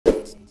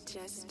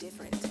just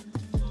different.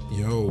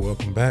 Yo,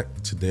 welcome back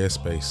to Dead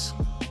Space.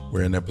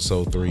 We're in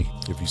episode 3.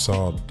 If you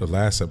saw the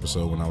last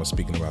episode when I was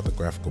speaking about the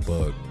graphical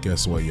bug,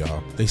 guess what,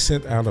 y'all? They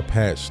sent out a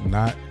patch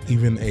not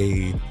even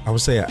I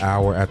would say an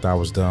hour after I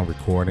was done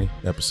recording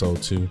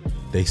episode 2.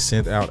 They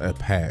sent out a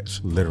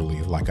patch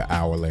literally like an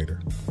hour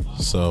later.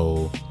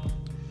 So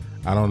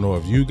I don't know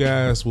if you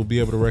guys will be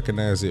able to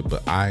recognize it,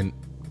 but I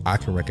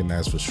can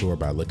recognize for sure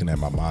by looking at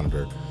my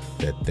monitor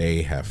that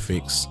they have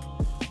fixed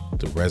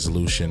the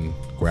resolution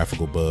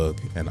graphical bug,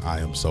 and I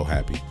am so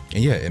happy.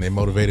 And yeah, and it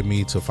motivated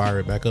me to fire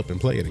it back up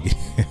and play it again.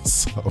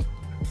 So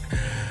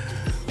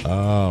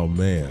oh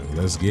man,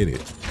 let's get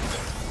it.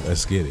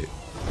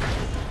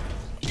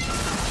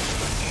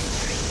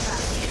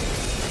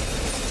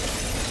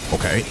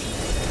 Okay.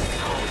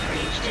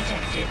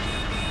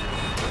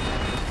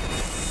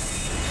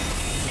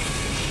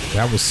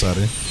 That was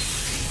sudden.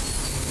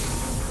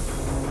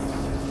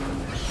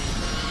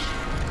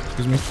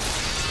 Excuse me.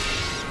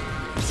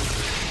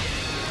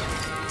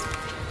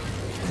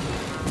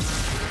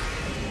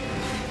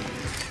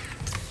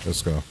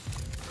 Let's go.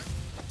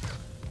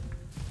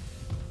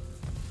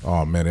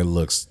 Oh man, it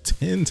looks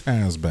 10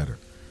 times better.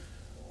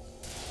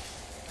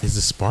 Is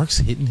the sparks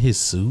hitting his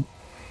suit?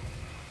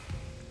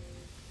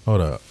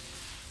 Hold up.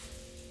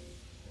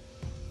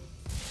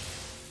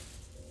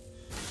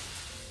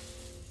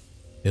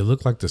 It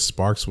looked like the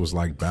sparks was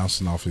like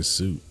bouncing off his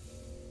suit.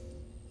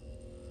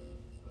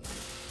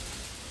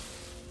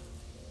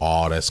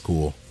 Oh, that's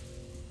cool.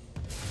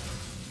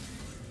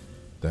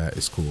 That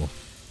is cool.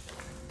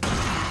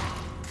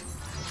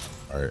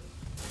 All right.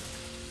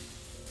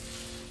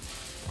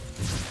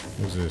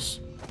 What's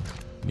this?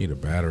 Need a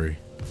battery.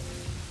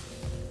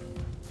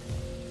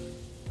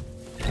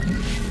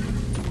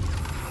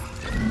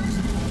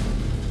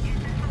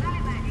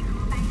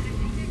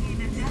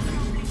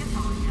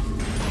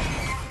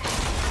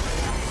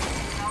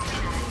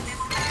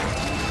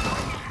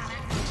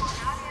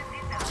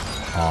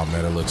 Oh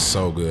man, it looks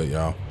so good,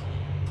 y'all.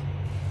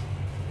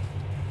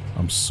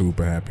 I'm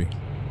super happy.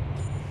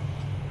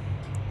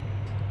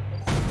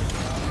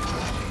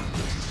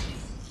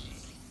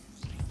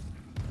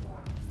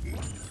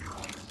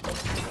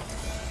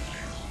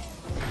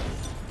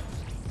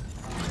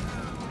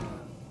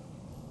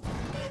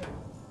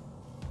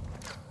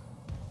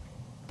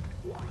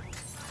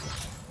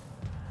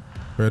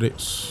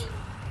 Credits.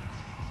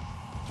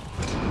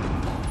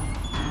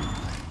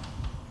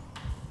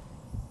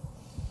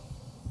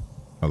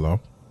 Hello?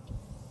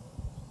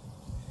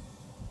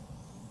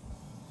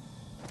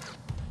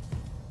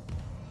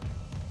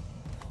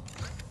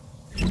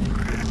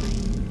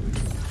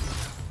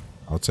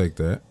 I'll take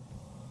that.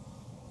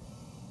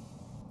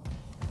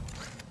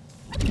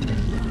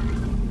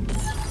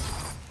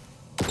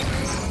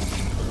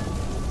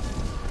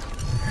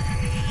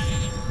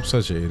 I'm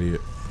such an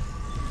idiot.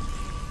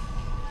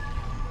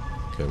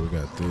 Okay, we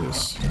got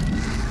this.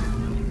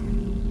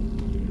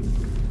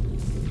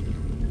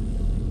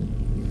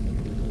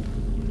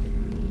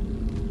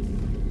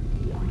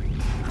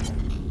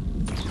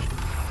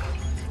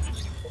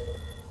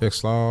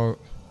 Text log.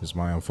 It's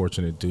my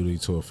unfortunate duty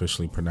to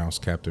officially pronounce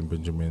Captain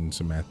Benjamin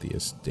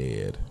Mathias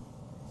dead.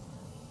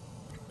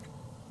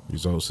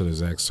 Results of the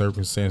exact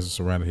circumstances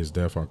surrounding his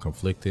death are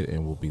conflicted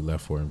and will be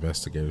left for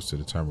investigators to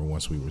determine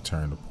once we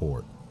return to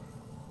port.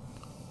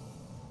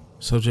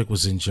 Subject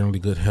was in generally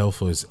good health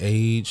for his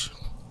age.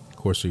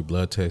 Course 3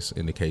 blood test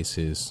indicates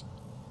his,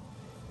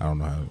 I don't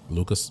know how,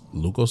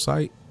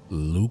 leukocyte?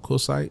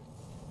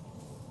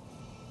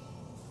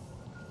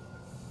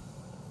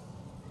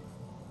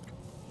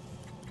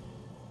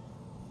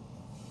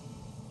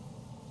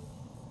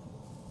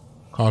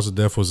 Cause of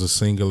death was a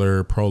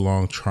singular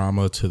prolonged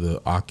trauma to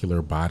the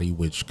ocular body,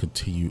 which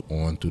continued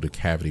on through the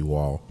cavity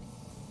wall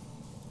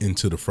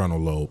into the frontal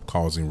lobe,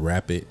 causing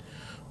rapid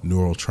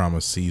neural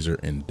trauma, seizure,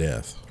 and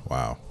death.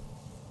 Wow.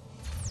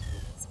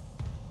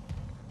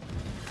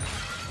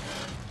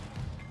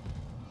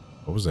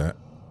 What was that?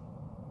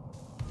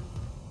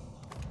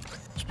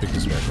 Let's pick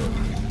this back up.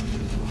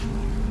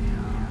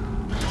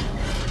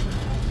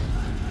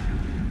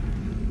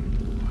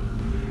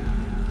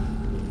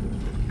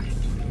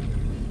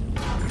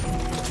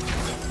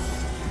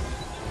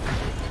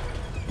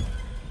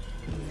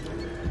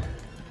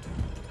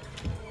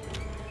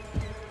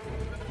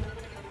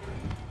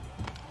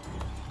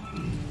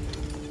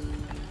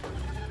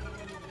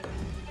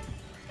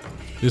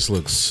 This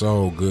looks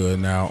so good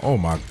now. Oh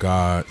my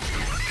God.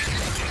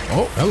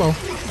 Oh, hello.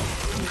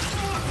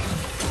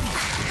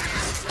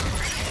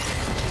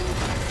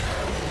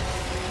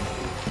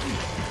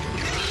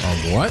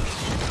 What?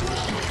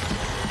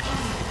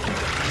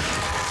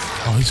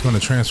 Oh, he's gonna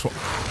transform.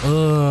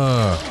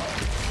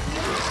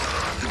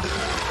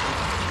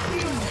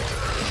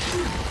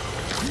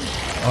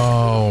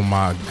 Oh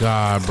my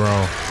God,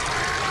 bro.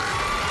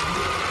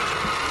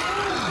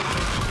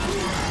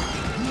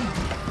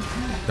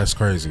 That's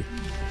crazy.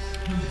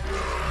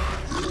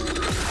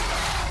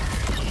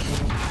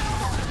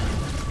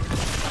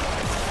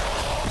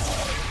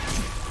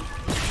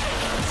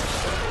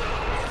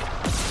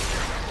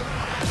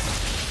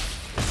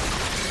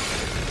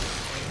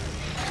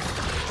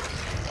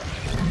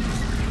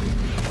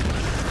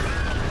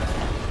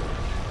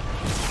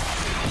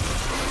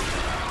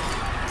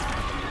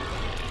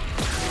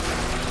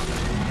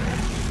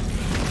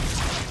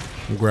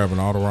 grabbing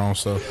all the wrong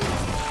stuff.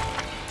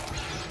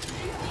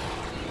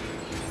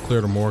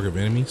 Clear the morgue of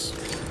enemies.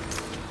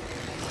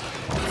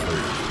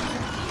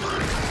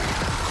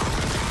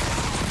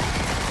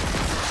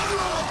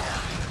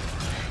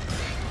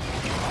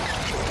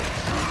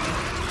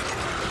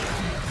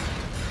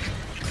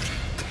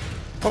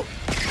 Oh.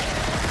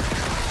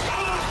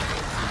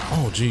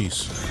 Oh,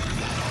 jeez.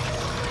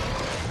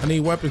 I need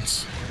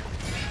weapons.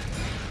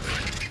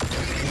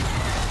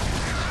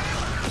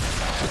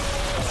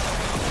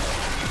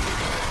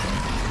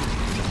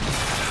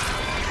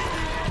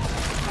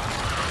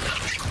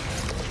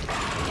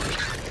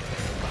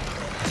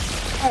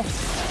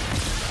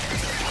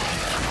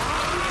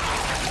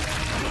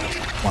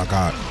 Oh my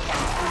God.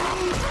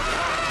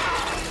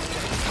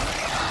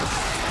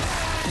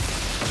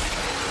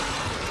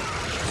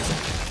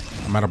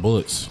 I'm out of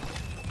bullets.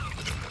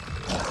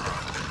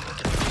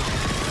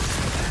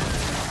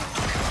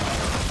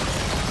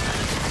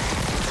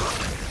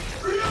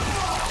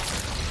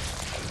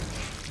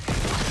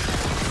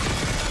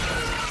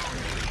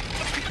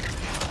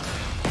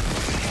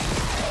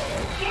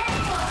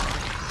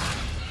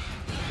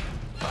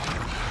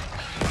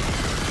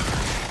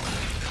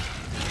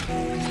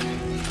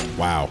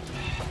 Wow.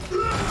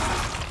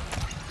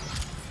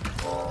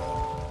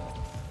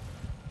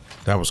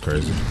 That was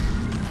crazy.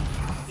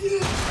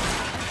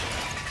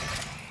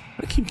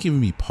 They keep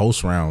giving me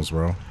post rounds,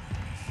 bro.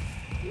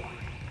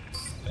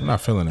 I'm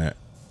not feeling that.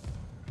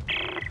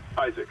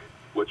 Isaac,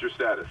 what's your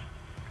status?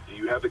 Do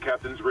you have the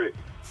captain's rig?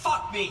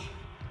 Fuck me!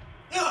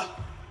 Ugh.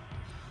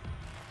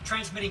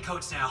 Transmitting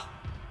codes now.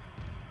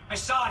 I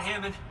saw it,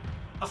 Hammond.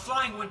 A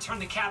flying one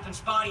turned the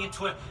captain's body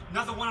into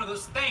another one of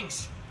those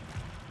things.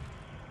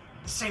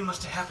 The same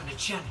must have happened to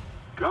Chen.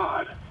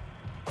 God.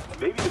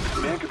 Maybe the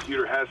command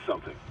computer has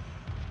something.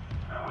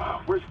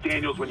 Where's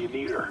Daniels when you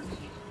need her?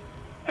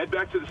 Head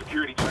back to the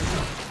security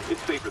checkpoint.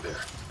 It's safer there.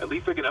 At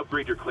least I can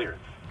upgrade your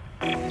clearance.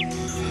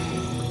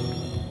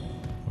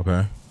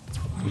 Okay.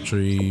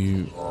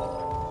 Retrieve.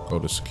 Go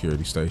to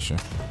security station.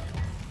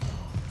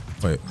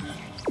 Wait.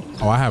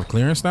 Oh, I have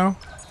clearance now?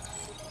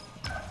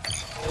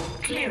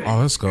 Oh,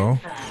 let's go.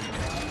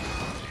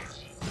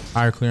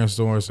 Higher clearance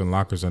doors and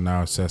lockers are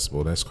now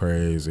accessible. That's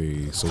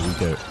crazy. So we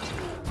get,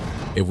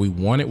 if we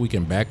want it, we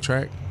can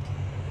backtrack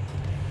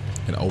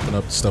and open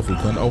up stuff we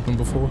couldn't open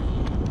before.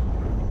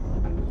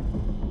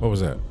 What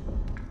was that?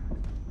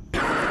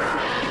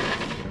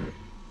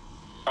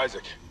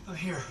 Isaac. I'm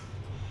here.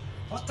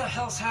 What the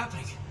hell's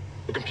happening?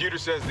 The computer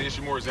says the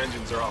Ishimura's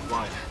engines are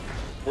offline.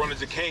 We're on a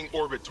decaying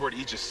orbit toward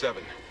Aegis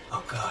 7.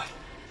 Oh God.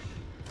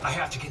 I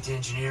have to get to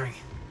engineering.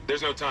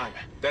 There's no time.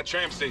 That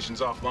tram station's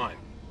offline.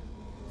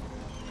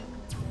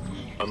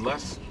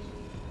 Unless...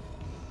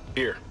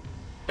 Here.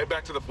 Head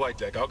back to the flight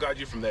deck. I'll guide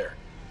you from there.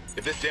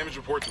 If this damage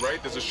report's right,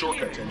 there's a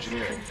shortcut to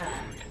engineering.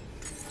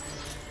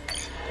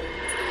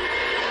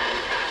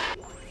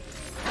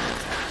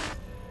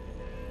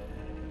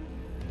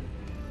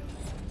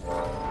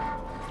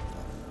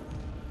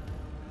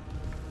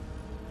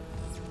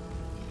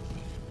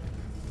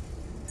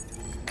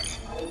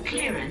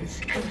 Clearance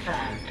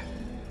confirmed.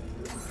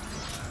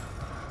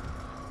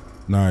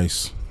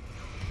 Nice.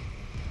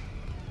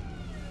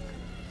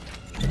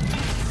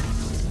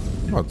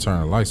 I'm about to turn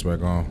the lights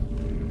back on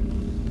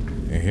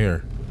in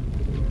here.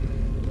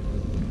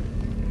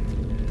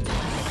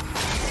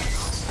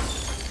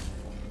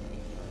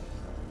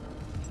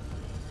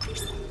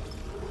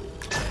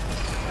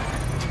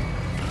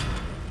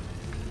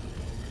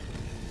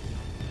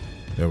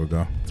 There we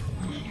go.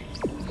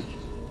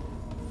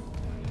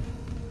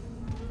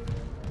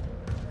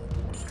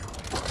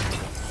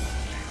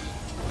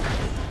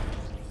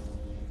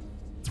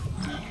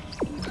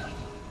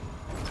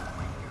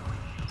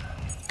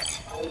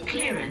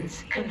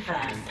 Clearance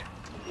confirmed.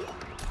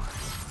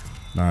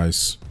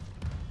 Nice.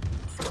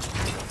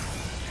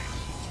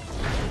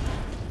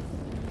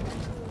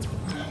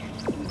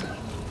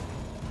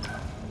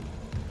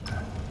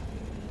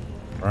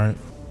 Right.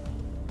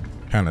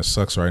 Kind of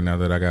sucks right now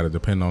that I gotta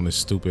depend on this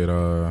stupid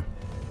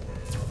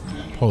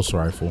pulse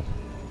rifle.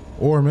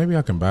 Or maybe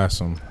I can buy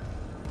some.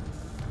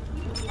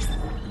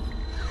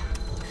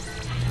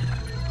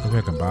 Maybe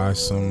I can buy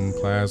some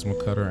plasma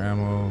cutter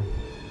ammo.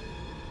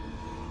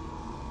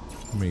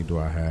 How many do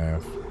I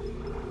have?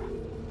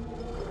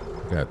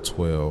 I got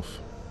 12.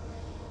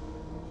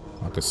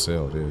 I could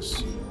sell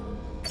this.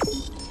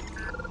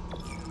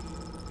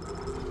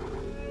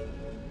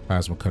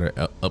 Plasma cutter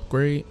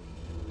upgrade.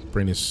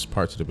 Bring this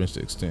part to the bench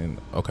to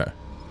extend. Okay.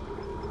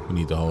 We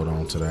need to hold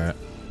on to that.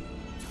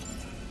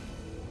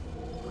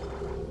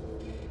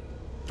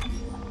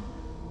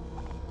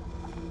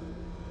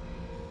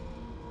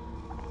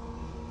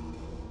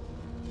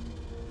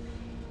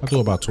 I'll do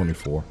about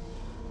 24.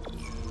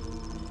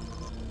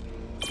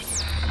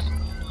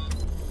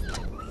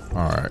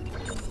 All right.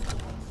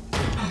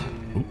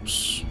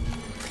 Oops.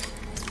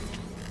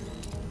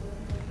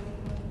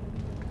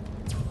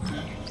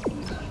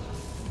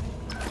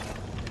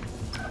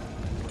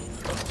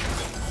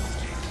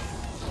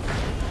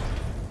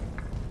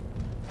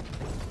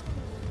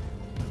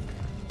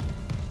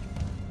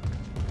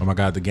 I'm my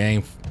God, the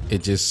game,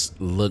 it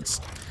just looks,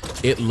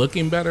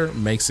 looking better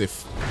makes it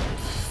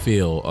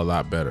feel a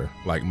lot better.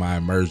 Like my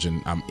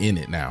immersion, I'm in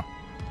it now.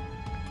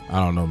 I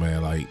don't know,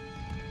 man. Like,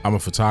 I'm a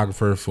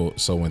photographer,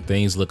 so when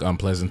things look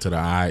unpleasant to the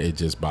eye, it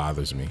just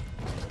bothers me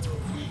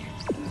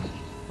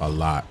a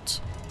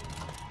lot.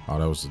 Oh,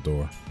 that was the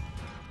door.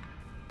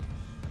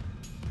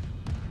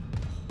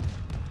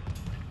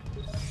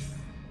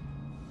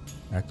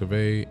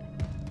 Activate.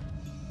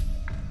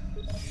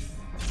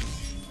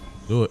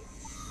 Do it.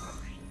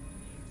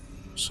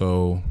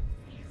 So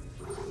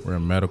we're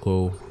in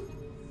medical.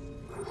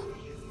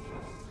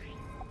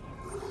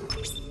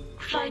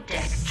 Flight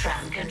deck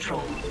tram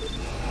control.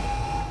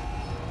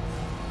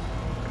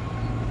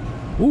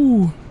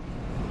 Ooh.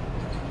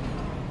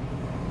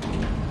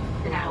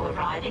 Now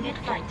arriving at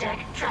flight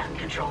deck tram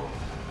control.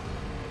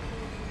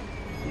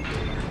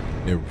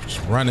 It's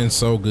running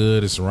so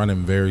good. It's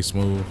running very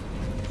smooth.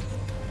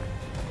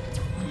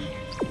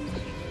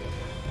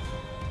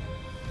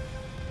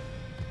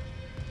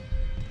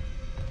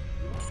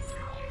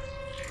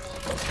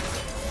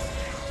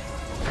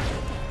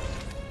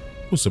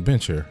 What's a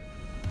bench here?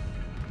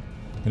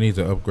 I need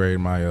to upgrade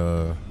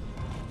my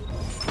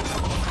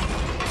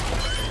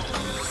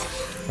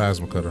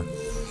plasma cutter.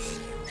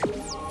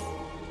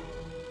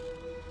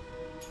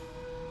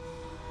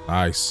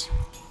 Nice.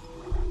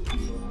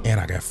 And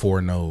I got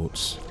 4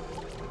 nodes.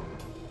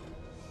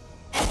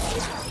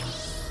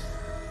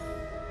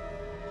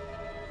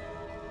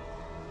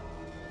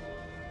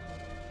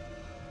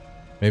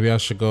 Maybe I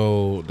should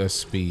go that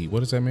speed.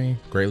 What does that mean?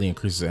 Greatly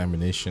increases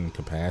ammunition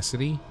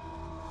capacity.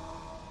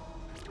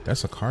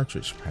 That's a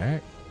cartridge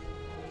pack.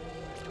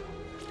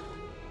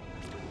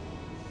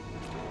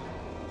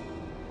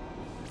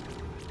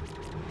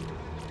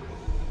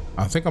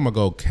 I think I'm gonna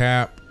go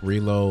cap,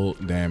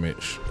 reload,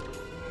 damage.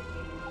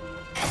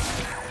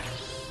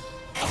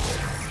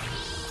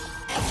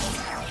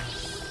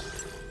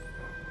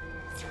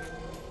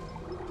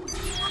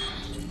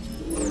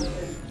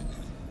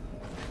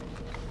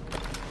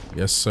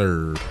 Yes,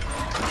 sir.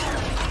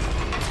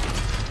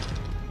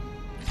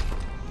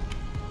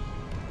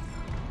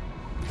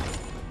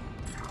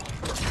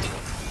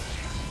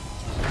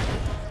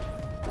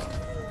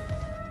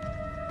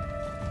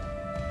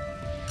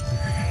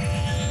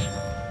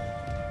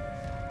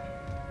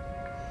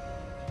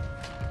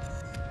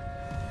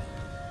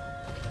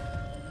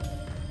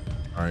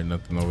 All right,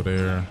 nothing over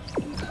there.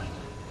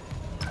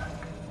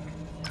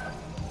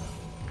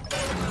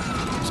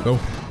 Let's go.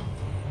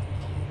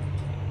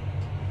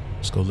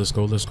 Let's go, let's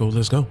go, let's go,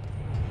 let's go.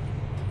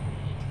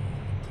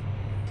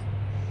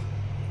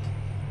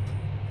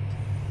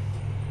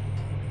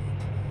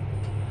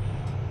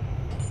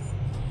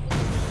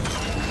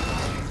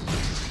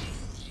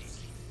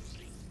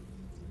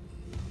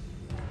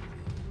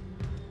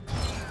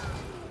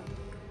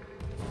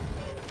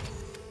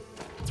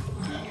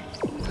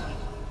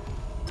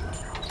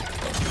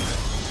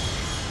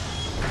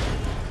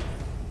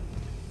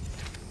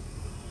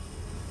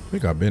 I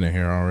think I've been in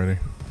here already.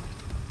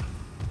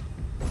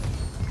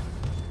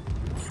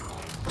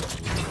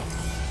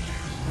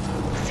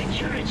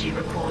 Security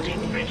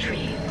recording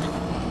retrieved.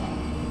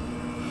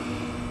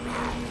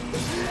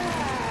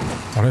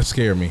 Oh, that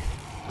scared me.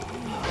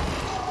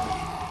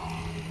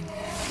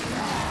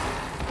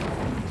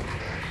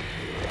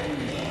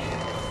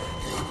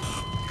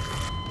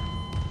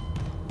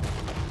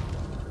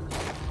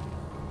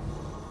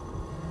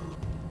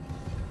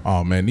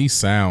 Oh man, these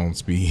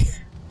sounds be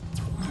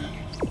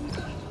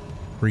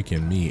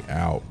freaking me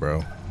out,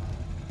 bro.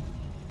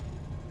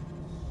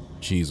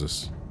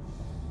 Jesus.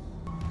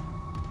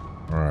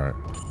 All right.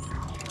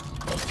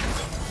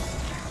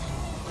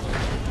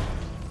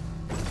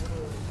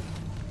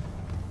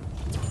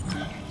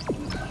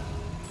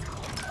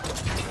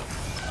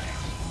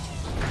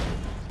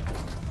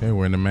 Okay,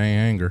 we're in the main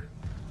hangar.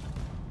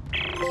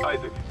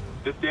 Isaac,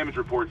 this damage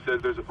report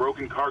says there's a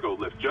broken cargo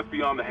lift just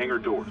beyond the hangar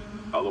doors.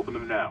 I'll open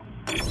them now.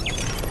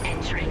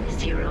 Entering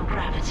zero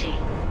gravity.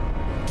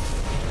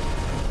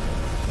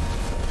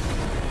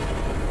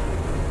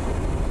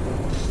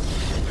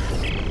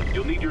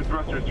 You'll need your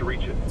thrusters to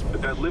reach it,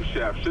 but that lift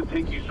shaft should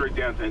take you straight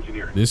down to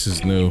engineering. This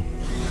is new.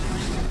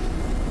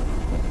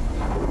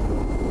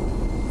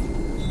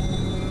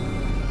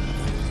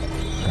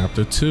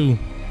 Chapter 2.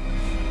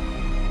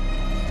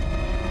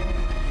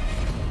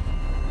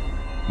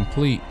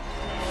 Complete.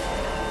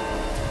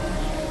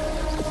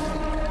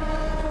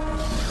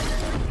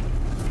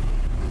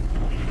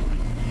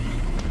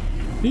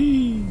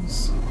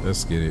 Please.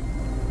 Let's get it.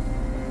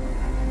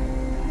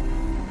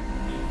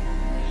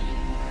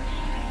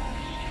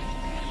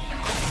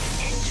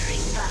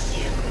 Entering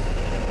vacuum.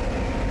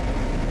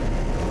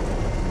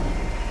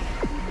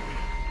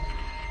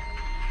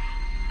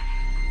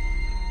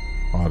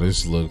 Oh,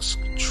 this looks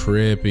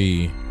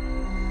trippy.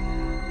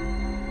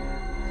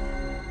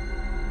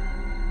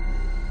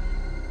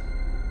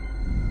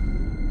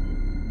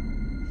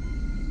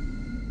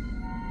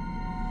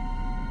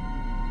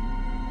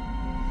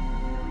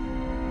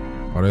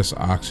 Oh, that's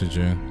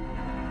oxygen.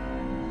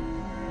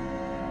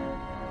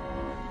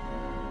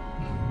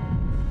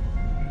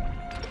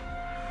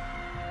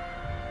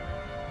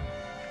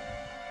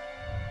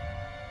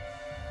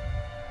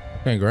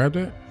 Can't grab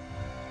that.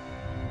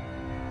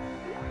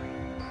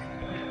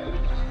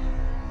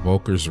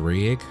 Volker's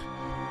rig.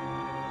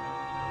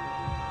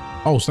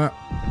 Oh, snap.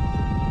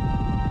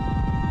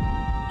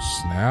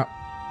 Snap.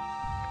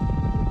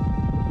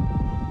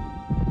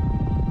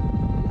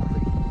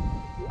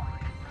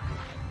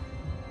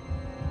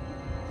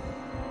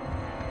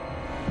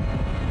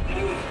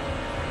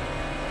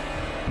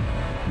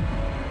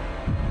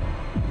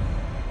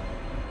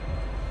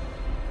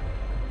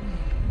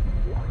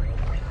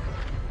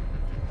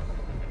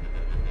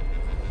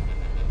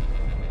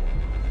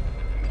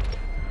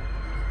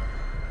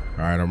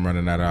 All right, I'm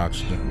running out of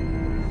oxygen.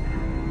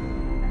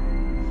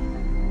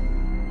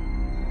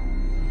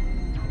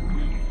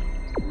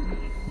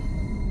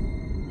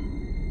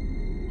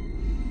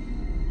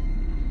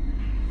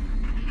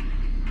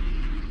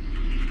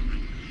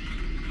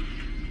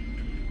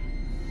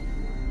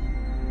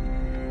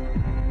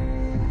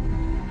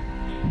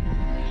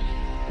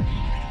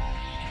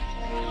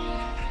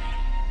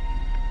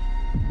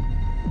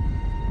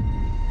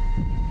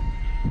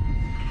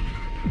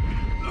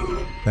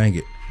 Dang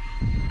it.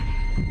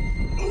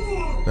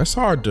 That's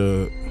hard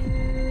to...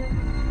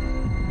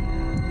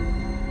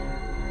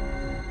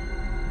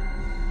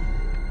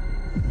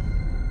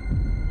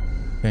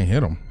 Can't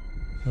hit him.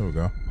 There we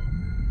go.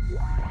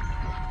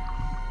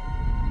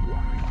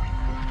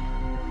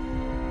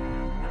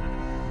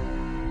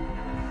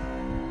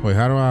 Wait,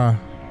 how do I...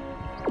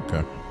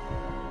 Okay.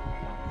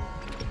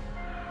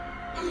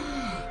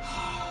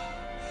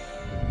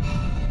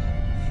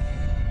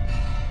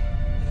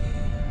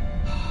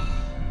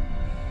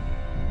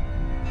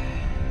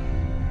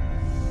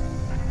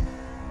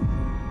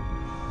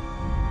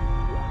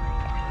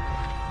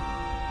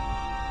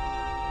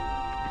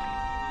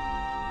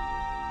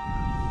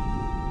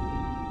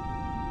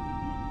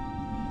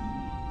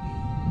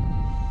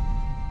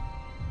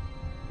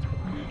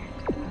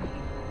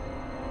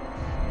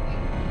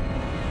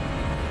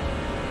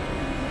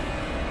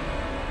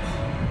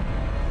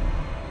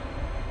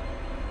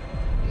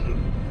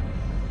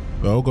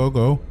 Go, go,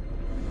 go.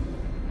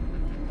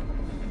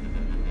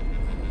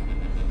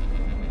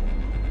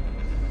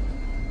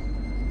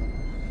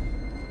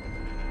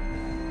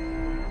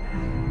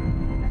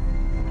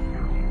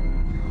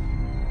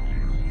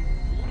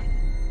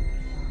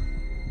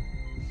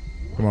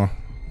 Come on.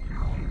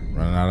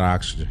 Running out of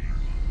oxygen.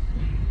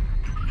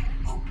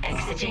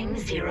 Exiting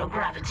zero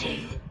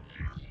gravity.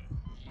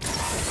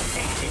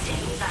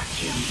 Exiting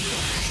vacuum.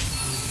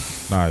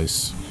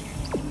 Nice.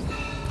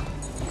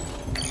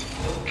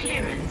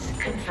 Clearance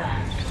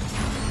confirmed.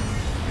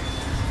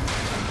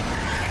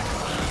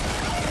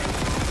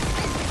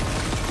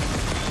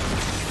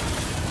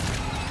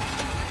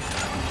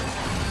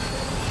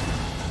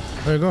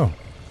 There you go.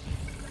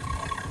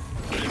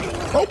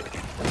 Oh!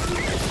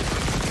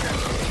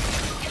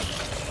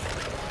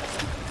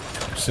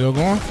 Still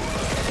going?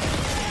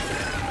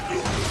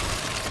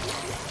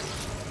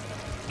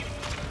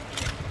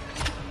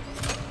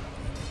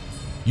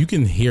 You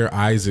can hear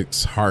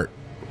Isaac's heart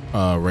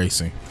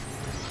racing.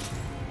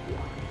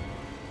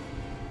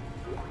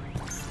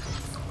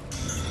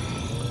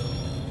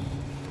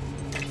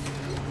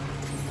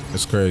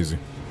 It's crazy.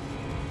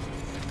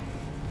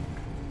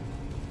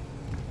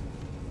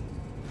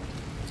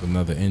 There's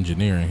another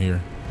engineer in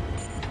here.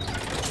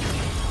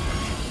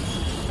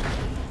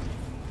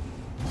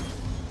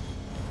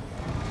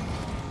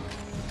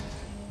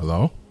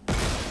 Hello?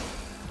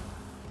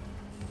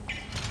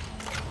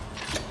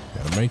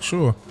 Gotta make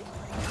sure.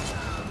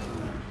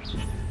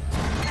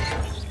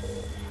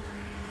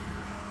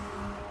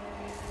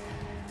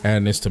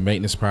 Adding this to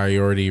maintenance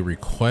priority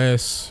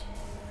requests.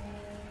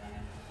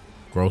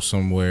 Grow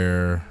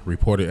somewhere.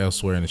 Reported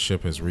elsewhere and the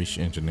ship has reached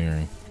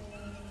engineering.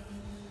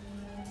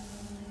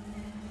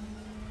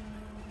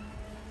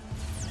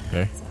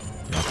 Okay.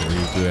 Y'all can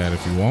read through that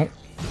if you want.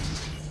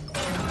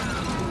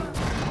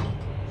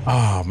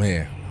 Oh,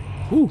 man.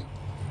 Whew.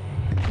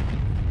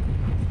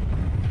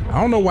 I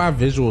don't know why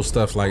visual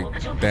stuff like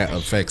that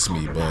affects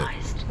me, but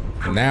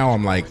now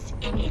I'm like,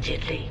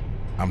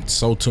 I'm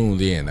so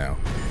tuned in now.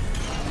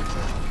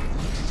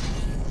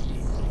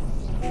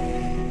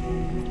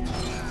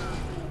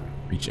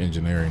 Reach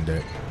engineering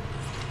deck.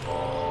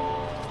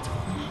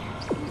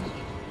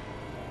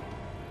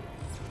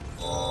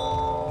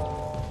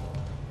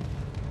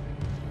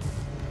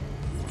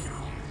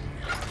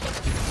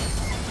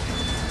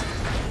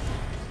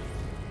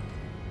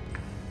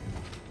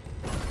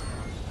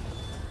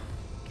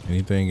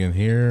 Anything in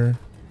here?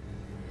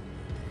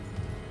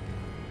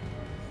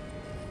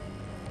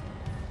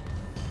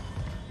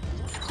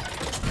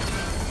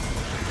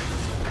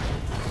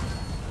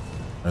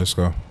 Let's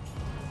go.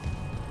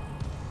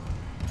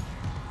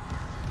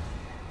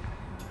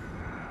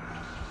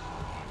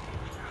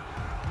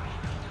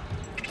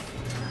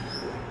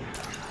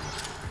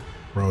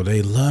 Bro,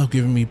 they love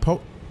giving me Why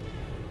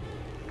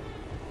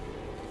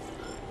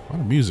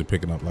the music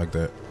picking up like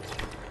that?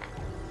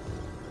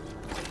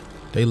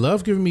 They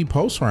love giving me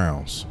post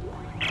rounds.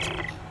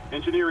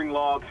 Engineering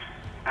log.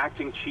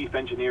 Acting Chief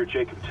Engineer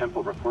Jacob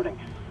Temple reporting.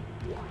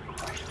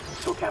 Christ,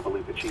 still can't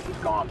believe the chief is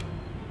gone.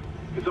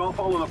 It's all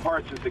fallen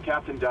apart since the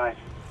captain died.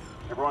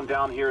 Everyone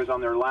down here is on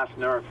their last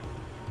nerve.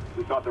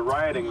 We thought the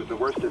rioting was the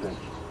worst of it.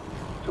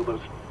 Till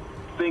those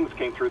things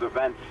came through the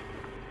vents.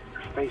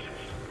 Their faces.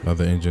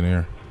 Another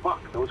engineer.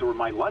 Fuck, those were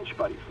my lunch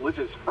buddies,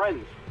 Liz's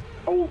friends,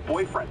 old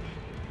boyfriends.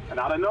 And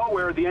out of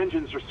nowhere, the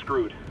engines are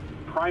screwed.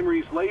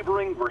 Primary's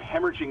laboring, we're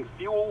hemorrhaging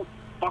fuel.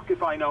 Fuck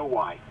if I know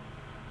why.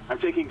 I'm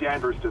taking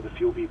Danvers to the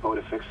fuel depot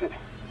to fix it.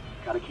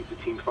 Gotta keep the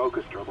team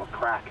focused or they'll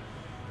crack.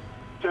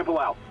 Temple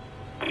out.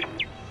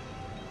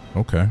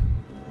 Okay.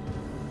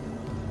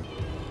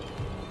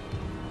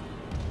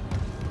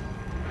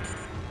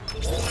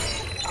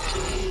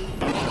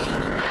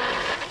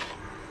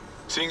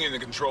 Seeing you in the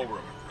control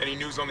room. Any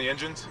news on the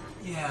engines?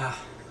 Yeah,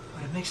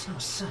 but it makes no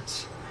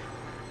sense.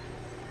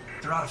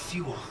 They're out of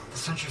fuel. The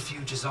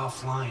centrifuge is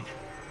offline.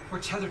 We're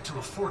tethered to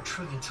a 4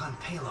 trillion ton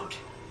payload.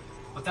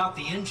 Without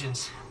the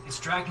engines, it's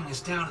dragging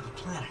us down to the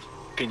planet.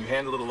 Can you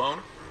handle it alone?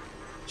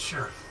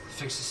 Sure.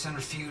 Fix the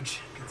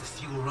centrifuge, get the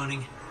fuel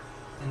running,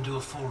 then do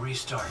a full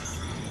restart.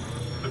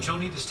 But you'll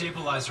need to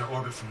stabilize our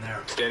orbit from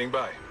there. Standing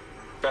by.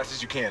 Fast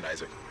as you can,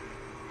 Isaac.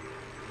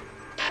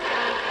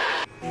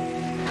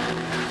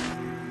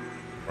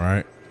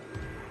 Right.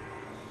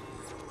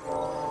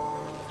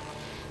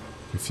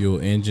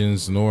 Refuel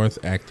engines north,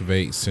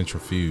 activate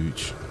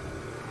centrifuge.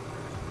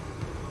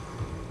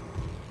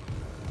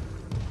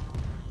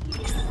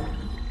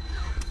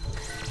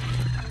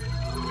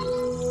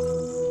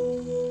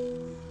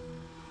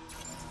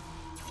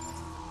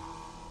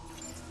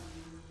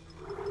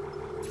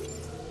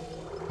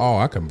 Oh,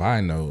 I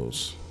combine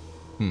those.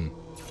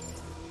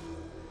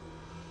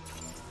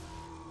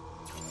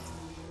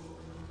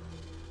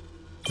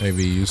 May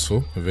be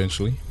useful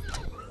eventually.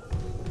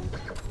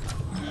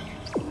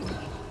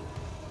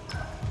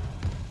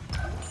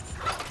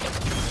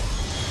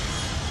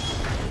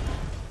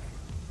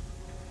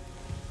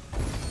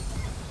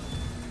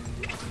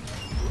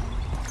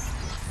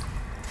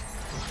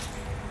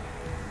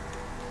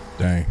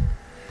 Dang.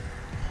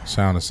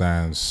 Sound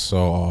design is so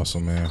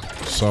awesome, man.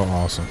 So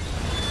awesome.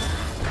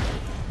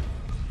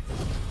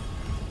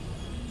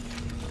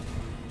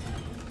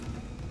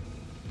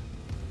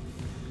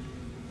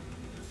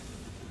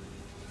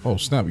 Oh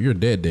snap, you're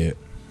dead.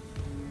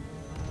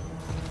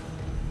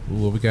 Ooh,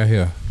 what we got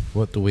here?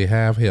 What do we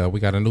have here? We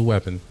got a new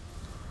weapon.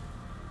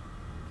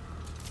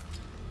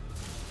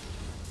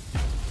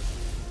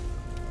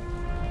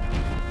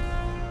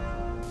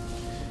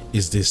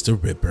 Is this the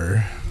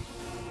Ripper?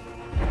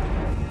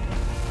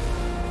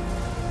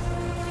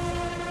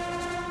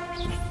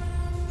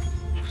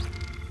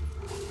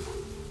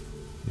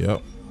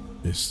 Yep,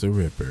 it's the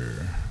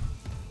Ripper.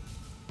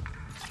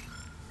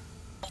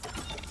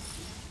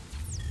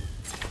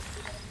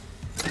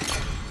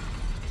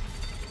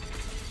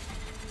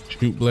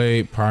 Shoot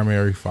blade,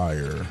 primary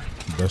fire,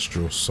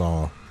 industrial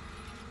saw.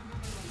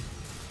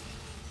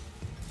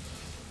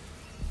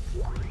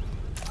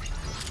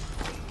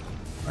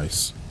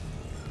 Nice.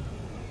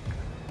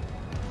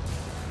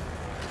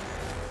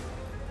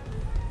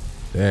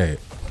 Dang.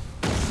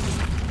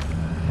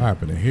 What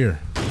happened in here?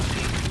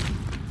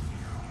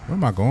 Where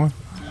am I going?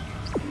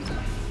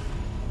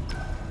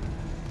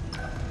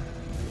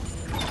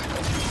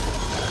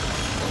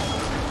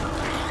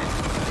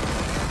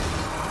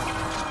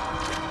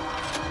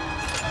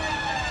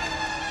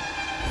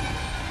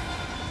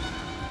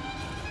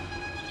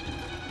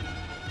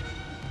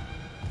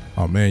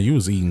 Oh man, you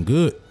was eating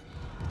good.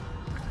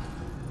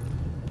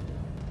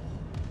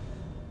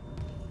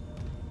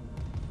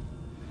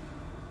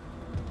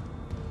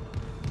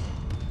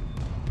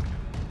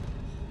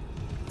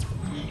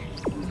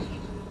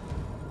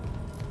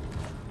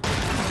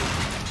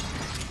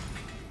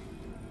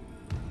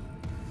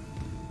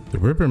 The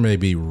Ripper may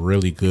be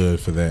really good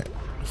for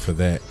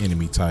that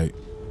enemy type.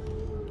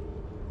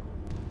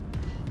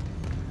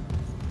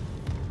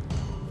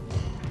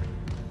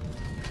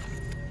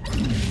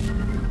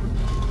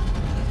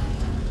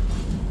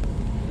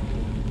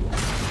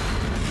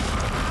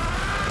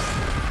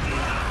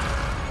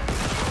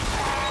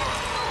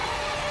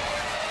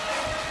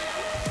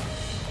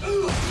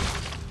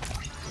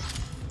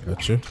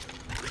 Gotcha.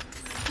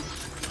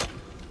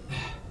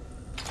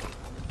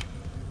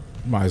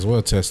 Might as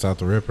well test out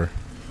the Ripper.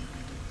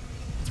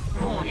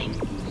 Warning.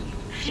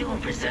 Fuel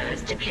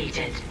reserves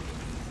depleted.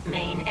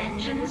 Main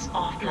engines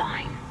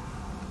offline.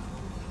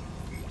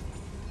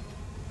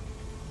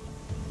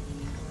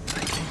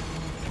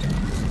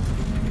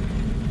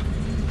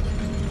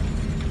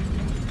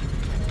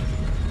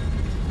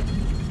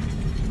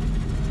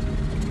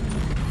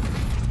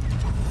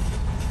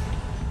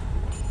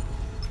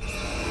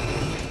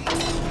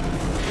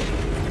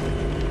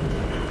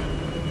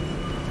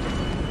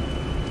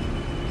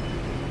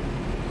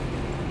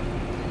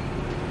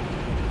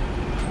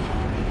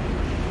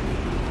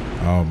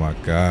 Oh my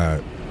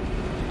God.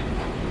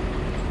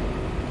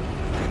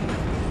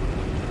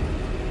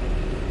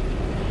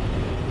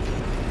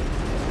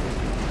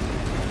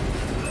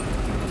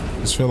 I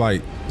just feel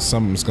like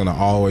something's gonna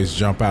always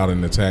jump out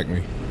and attack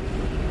me.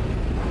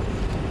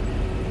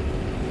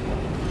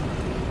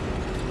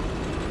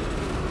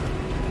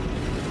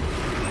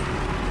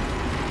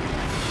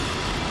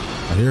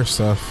 hear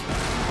stuff.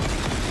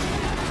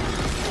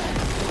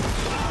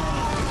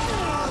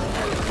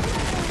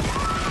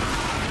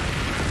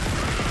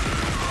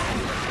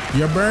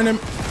 You're burning.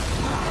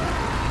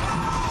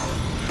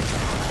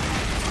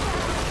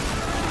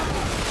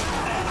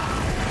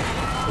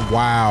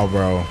 Wow,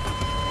 bro.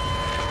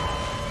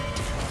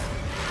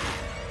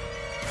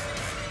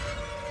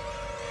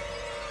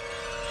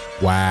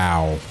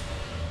 Wow.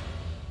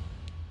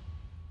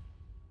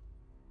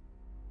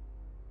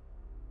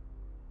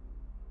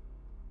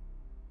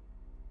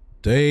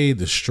 They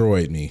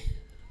destroyed me.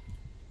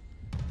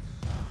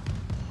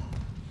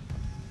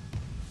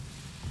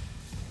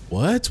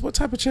 What? What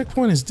type of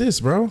checkpoint is this,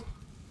 bro?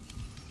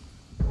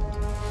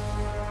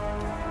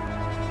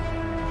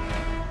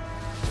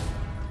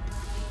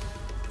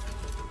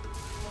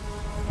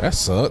 That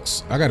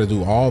sucks. I gotta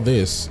do all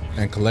this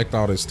and collect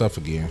all this stuff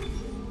again.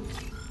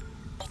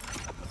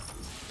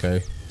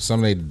 Okay.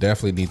 Something they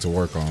definitely need to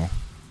work on.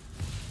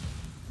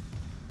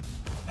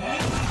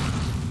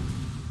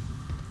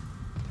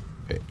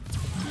 Okay.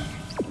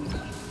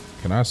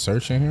 Can I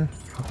search in here?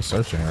 I can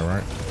search in here,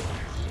 right?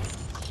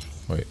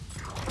 Wait.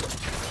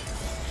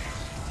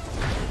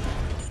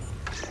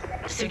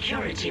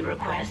 Security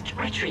request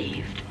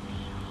retrieved.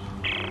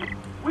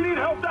 We need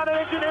help down in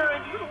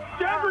engineering.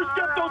 Danvers,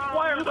 get those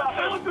wires up.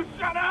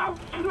 Shut up!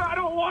 I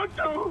don't want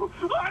to.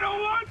 I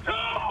don't want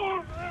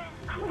to.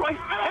 Christ,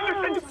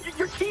 Henderson,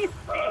 your teeth.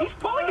 He's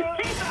pulling his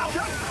teeth out.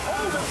 Just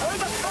hold him. Where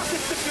the fuck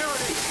is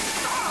security?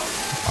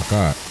 Oh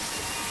God.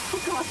 Oh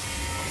God.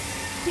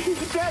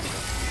 He's dead.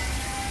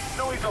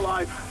 No, he's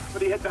alive,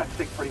 but he hit that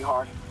stick pretty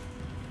hard.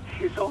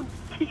 His own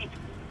teeth.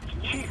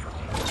 Chief,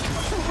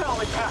 what the hell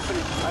is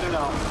happening? I don't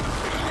know.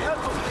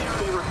 Medical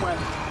security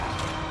request.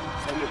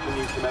 Henderson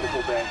needs the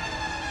medical bay.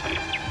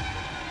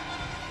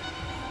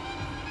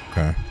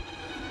 Okay.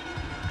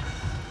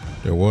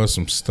 There was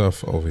some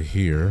stuff over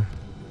here.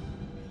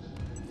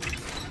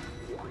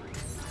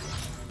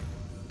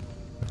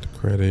 Got the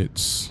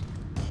credits.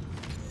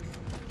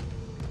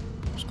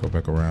 Let's go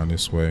back around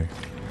this way.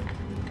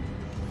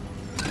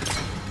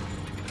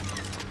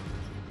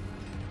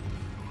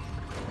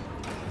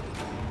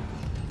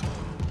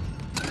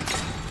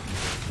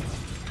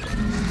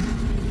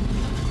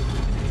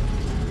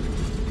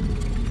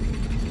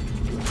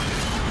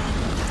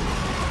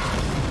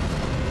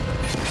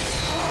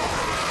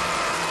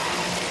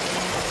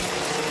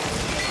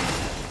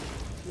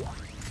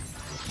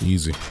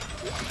 Easy.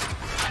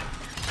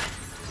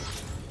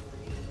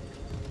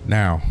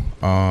 Now,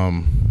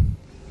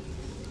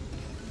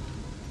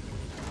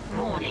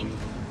 Warning.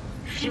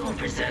 Fuel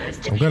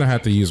reserves I'm gonna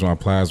have to use my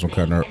plasma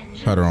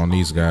cutter on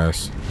these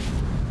guys.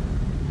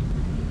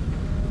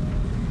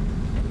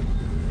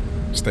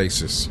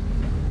 Stasis.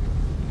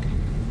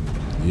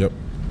 Yep.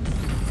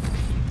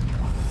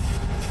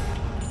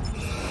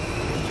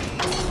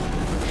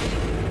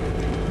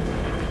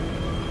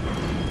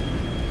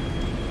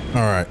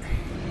 All right.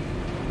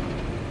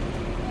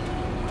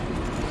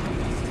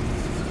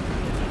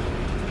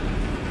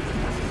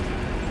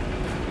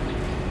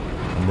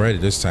 I'm ready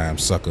this time,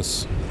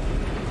 suckers.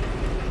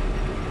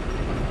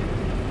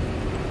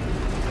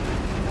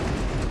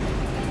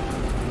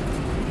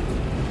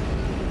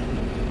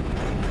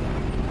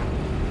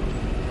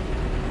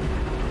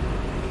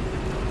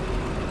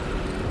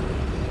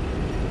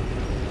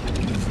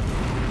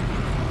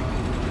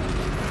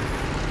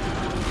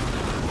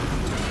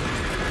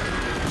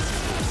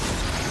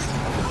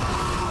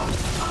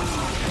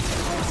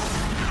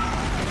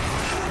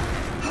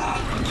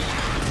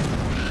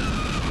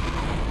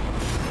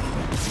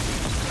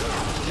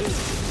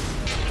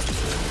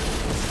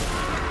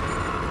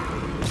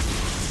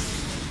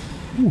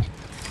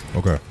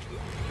 Okay.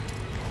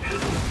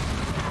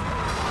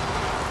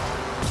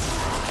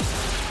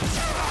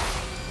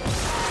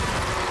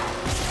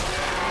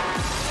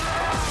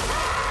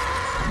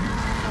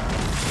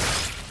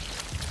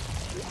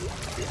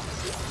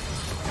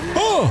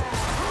 Oh!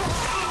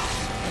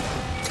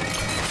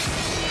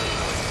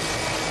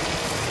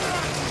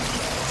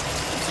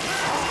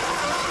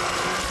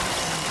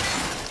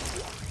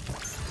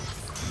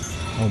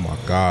 Oh my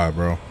God,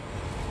 bro.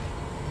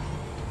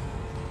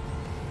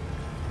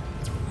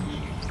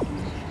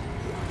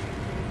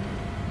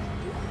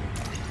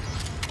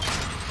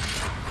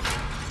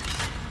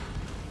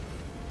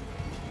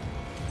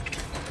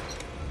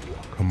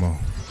 Come on.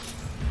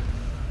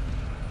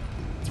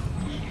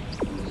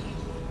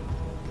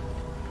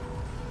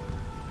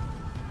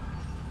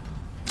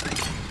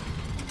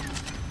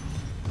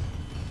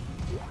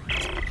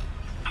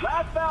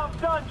 Last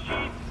valve done,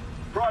 Chief.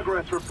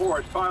 Progress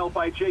report filed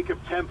by Jacob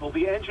Temple.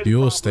 The engine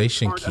Fuel problem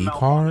station started a key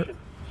malfunction. card?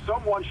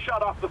 Someone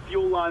shut off the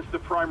fuel lines to the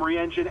primary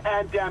engine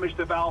and damaged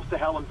the valves to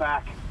hell and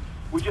back.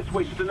 We just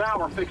wasted an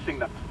hour fixing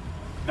them.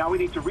 Now we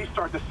need to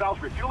restart the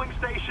south refueling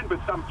station,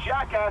 but some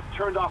jackass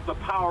turned off the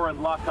power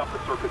and locked up the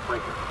circuit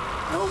breaker.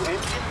 No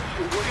engines?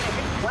 We're gonna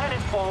hit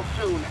planetfall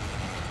soon.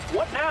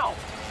 What now?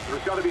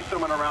 There's gotta be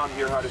someone around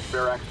here how to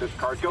spare access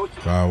card. Ghost.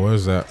 God, what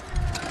is that?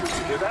 Did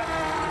you hear that?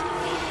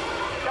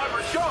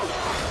 Denver, go!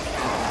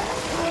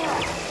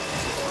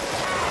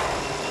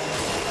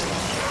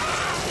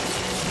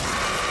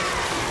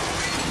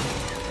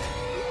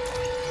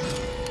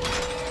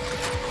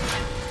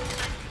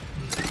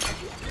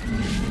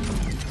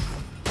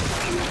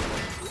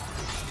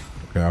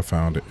 Okay, I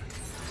found it.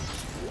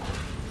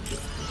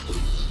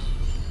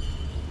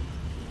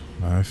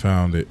 I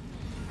found it.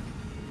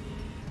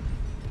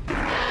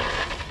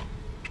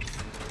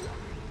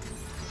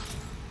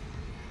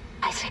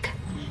 Isaac.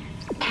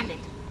 Damn it.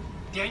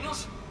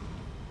 Daniels?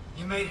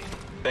 You made it.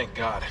 Thank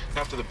God.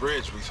 After the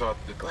bridge, we saw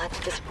the... Glad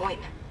to this point.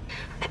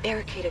 I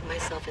barricaded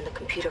myself in the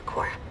computer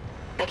core.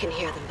 I can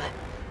hear them, but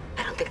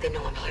I don't think they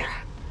know I'm here.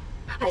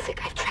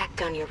 Isaac, I've tracked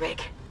down your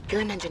rig. You're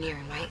in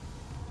engineering, right?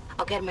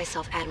 I'll get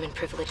myself admin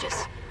privileges.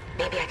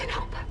 Maybe I can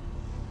help.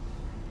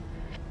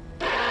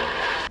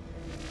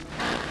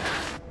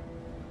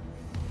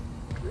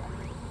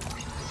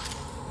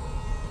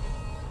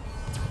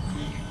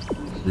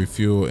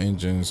 Refuel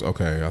engines.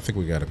 Okay, I think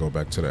we gotta go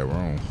back to that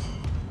room.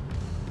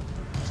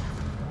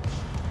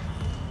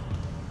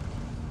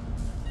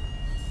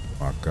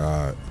 Oh my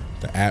God,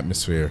 the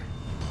atmosphere.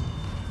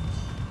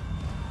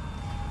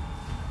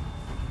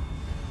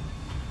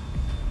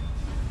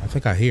 I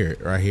think I hear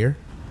it right here.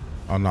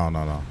 Oh no,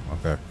 no, no.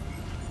 Okay.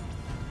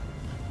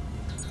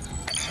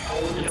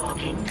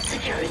 Logging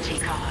security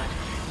card.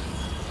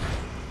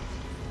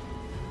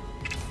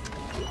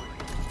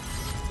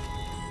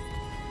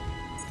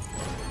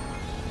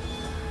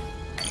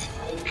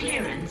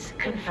 Clearance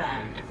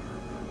confirmed.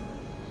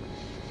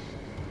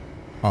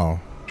 Oh.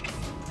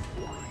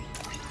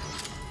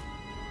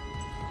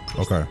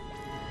 Okay.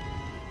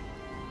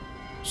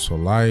 So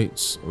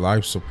lights,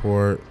 life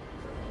support.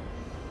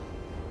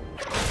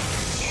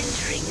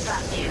 Entering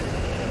vacuum.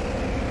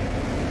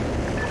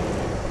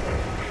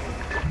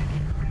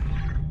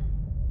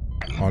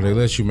 Oh, they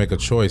let you make a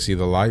choice,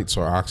 either lights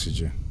or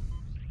oxygen.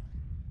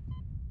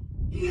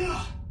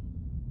 Yeah.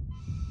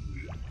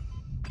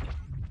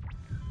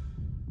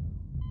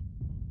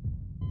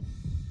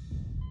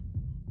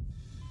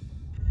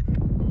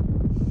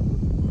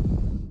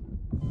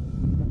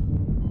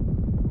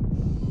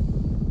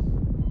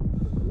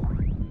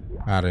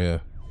 Out of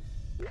here.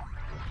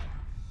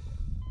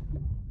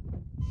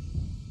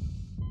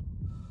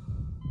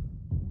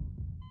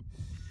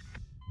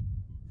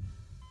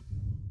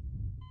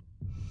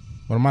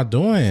 What am I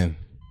doing?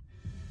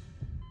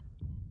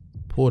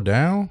 Pull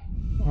down?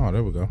 Oh,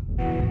 there we go.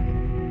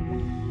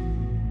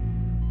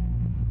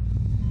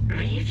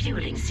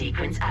 Refueling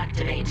sequence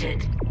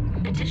activated.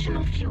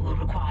 Additional fuel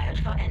required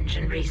for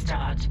engine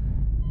restart.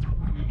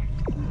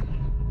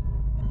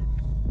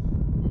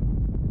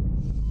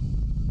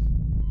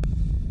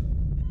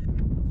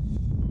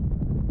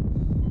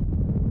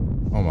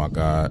 Oh my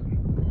God.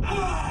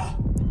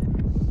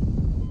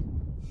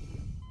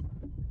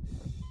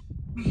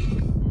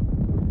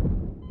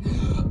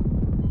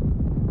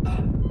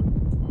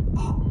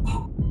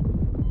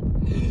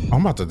 I'm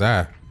about to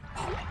die.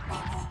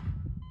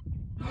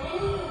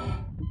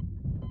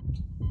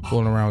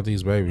 Fooling around with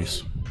these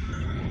babies.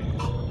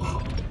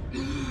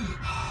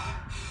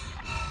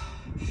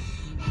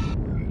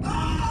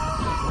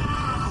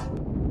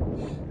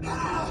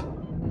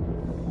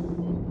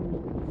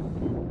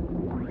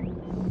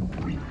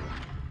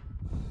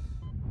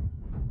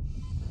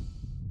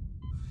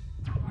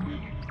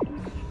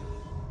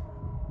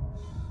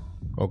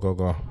 Go, go,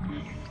 go.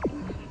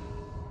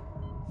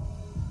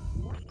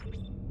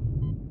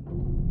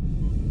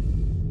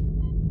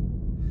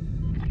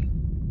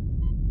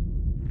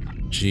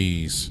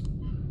 Jeez.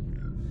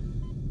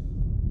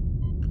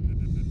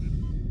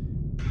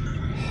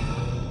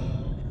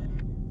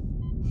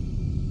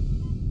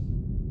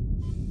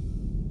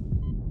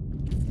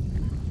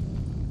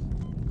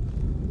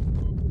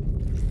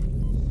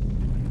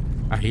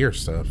 I hear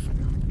stuff.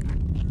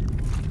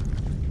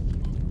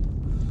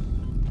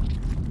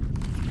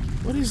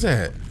 What is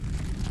that?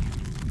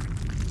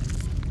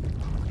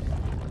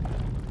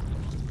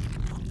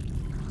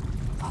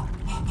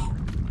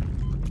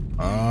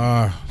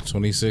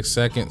 26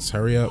 seconds.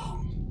 Hurry up.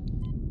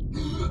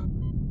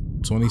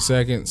 20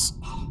 seconds.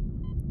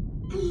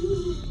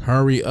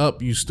 Hurry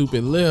up, you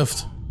stupid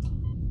lift.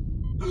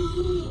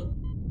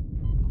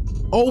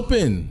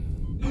 Open.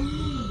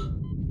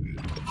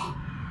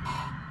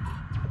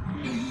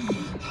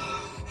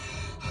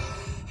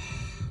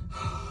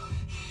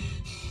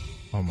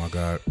 Oh my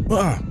God.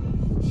 Ah.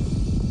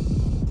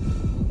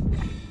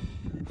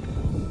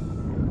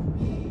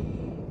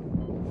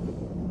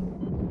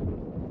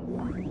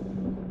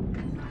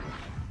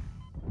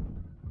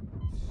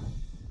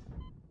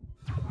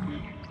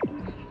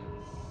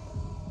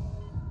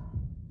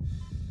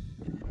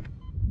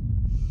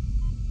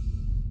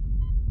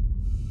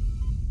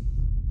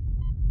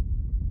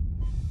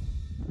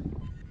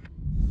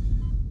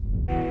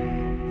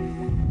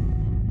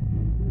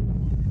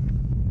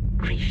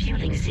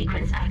 Refueling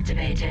sequence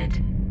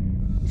activated.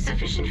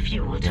 Sufficient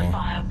fuel to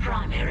fire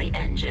primary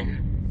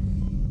engine.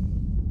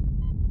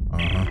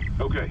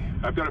 Okay,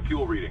 I've got a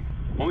fuel reading.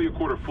 Only a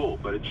quarter full,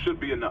 but it should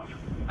be enough.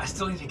 I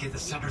still need to get the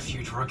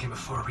centrifuge working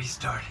before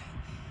restart.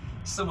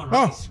 Someone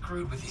really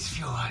screwed with these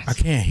fuel lines. I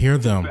can't hear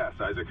them.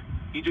 Fast, Isaac.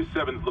 Aegis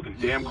 7's looking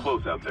damn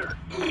close out there.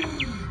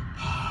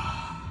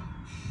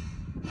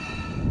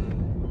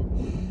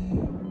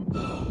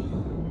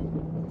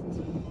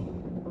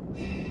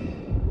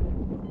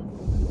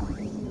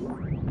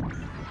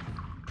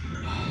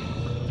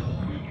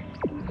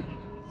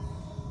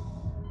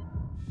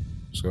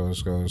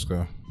 Let's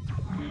go.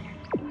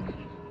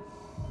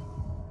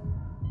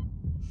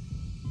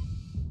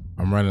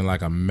 I'm running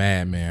like a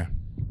madman.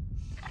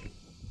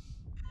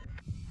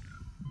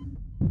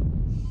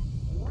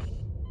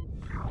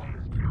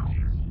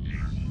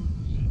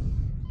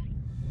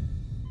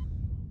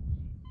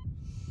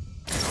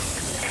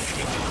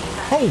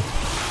 Oh!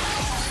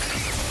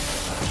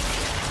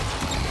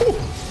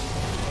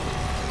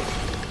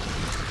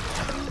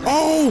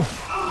 Oh!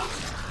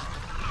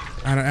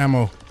 Out of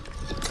ammo.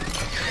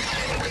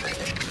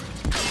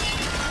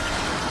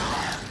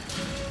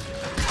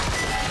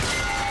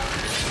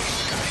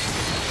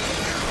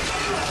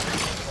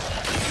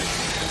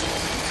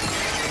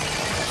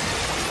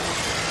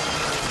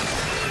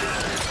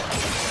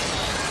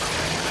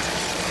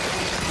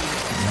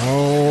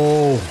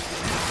 No.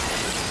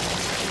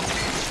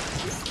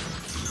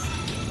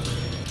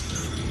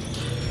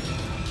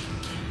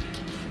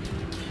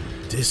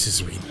 This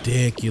is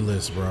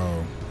ridiculous,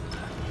 bro.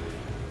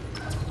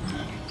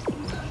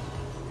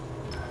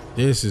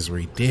 This is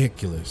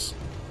ridiculous.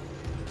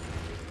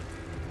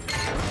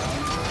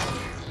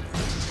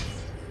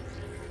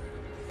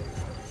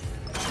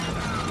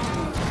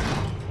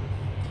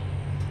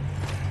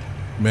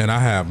 Man, I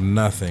have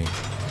nothing.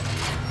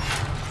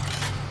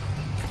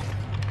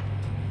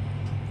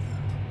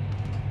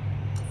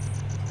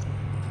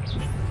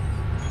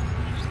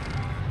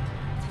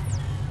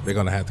 They're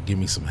gonna have to give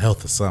me some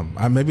health or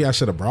something. Maybe I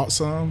should have brought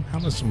some. How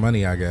much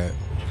money I got?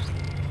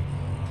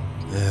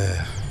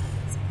 Yeah.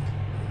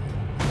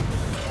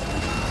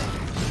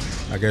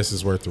 I guess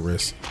it's worth the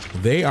risk.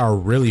 They are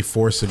really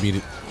forcing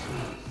me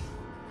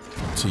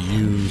to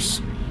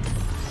use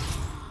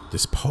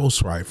this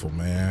pulse rifle,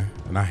 man,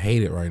 and I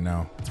hate it right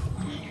now.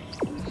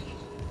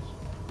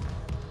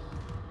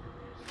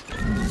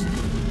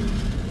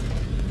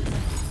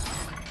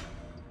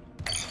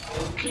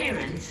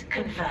 Clearance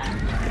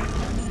confirmed.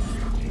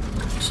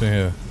 See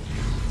here.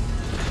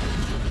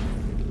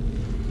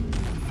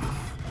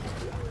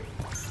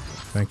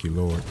 Thank you,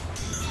 Lord.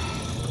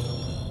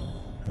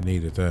 I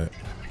needed that.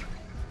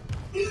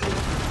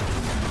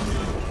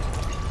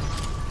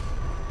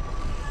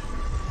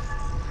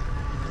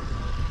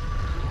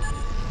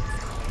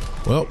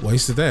 Well,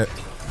 wasted that.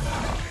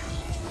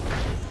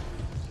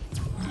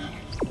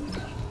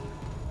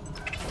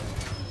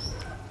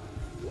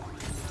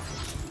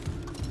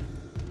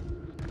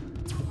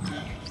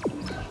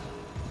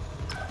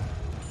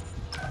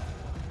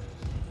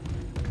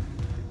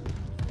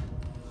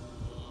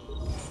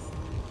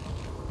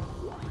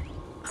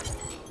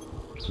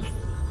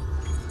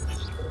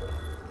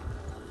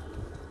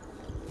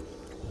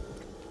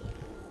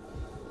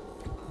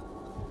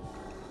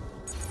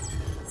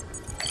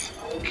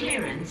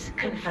 Clearance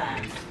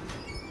confirmed.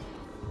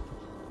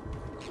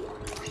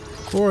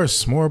 Of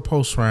course, more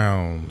post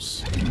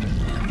rounds.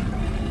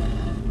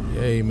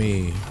 Yay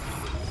me.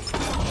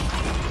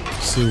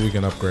 See what we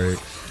can upgrade.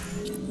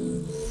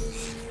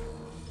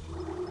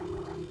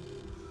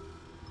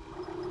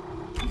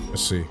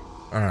 Let's see.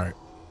 All right.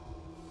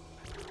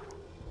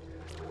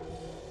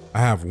 I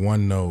have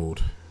one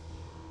node.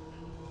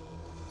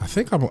 I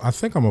think I'm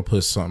gonna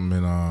put something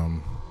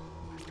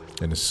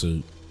in the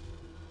suit.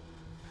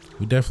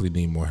 We definitely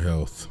need more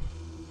health.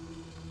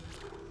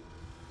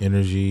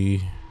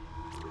 Energy.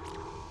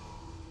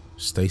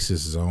 Stasis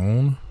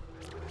zone.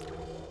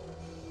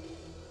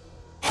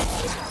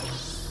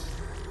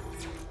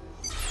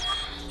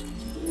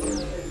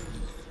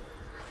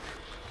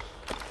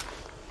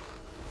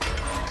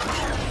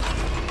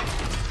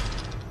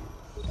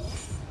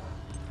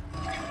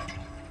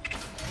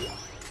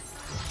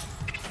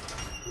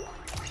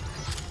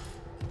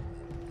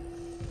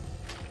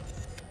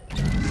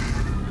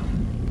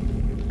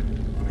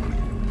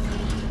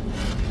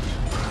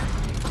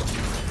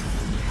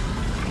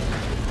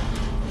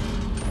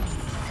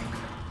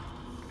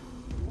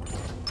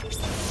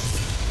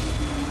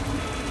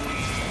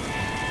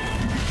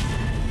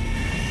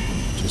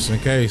 Just in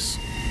case.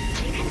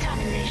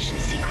 Decontamination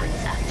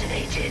sequence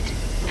activated.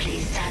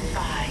 Please stand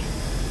by.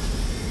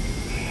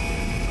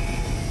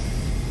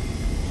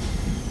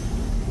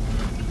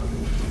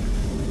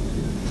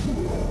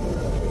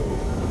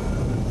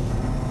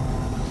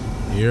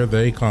 Here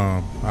they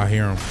come. I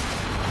hear them.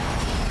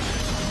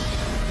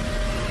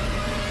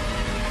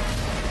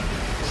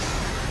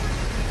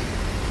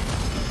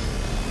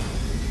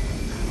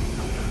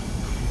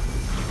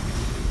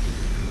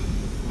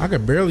 I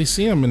could barely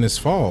see them in this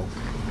fog.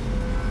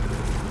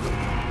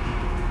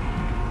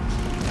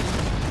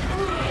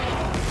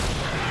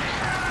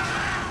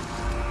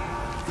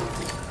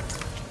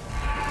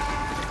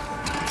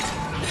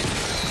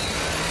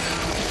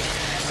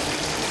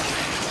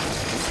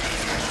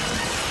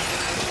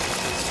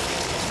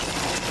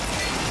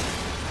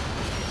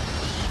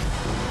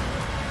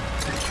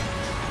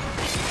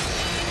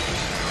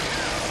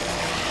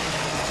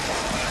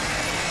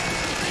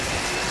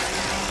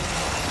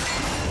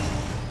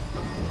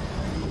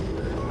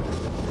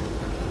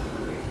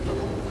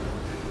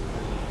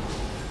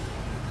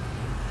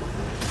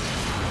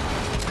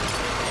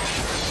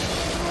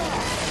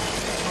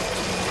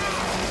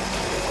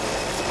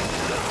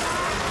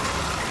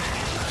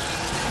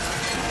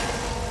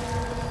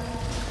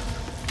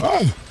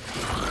 Oh!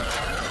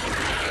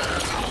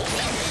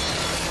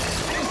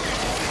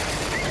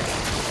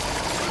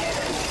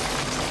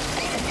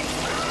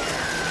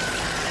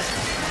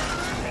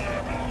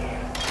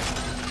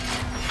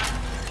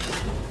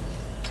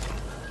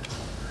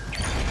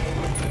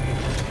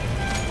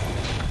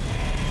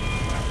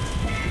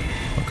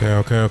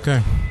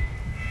 Okay.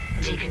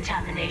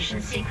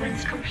 Decontamination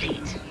sequence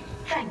complete.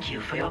 Thank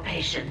you for your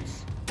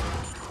patience.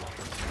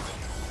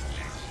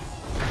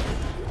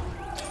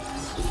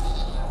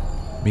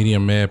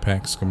 Medium med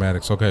pack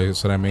schematics. Okay,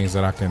 so that means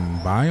that I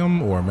can buy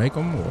them or make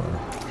them, or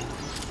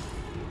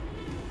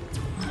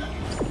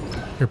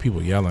I hear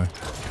people yelling.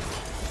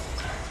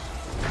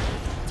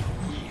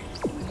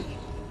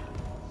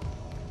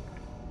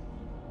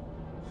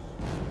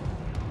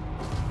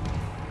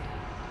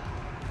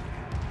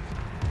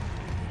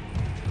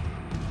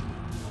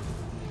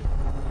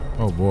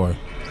 Oh boy.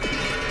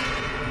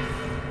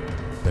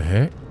 The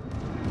heck?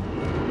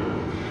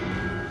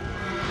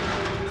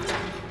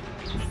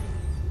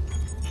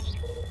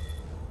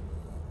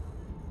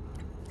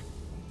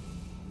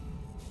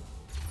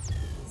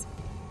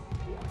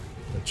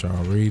 Let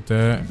y'all read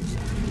that.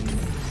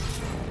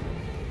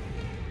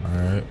 All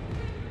right.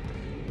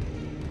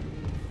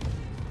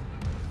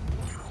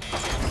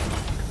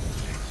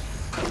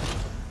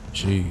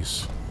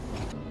 Jeez.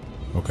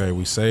 Okay,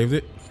 we saved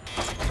it.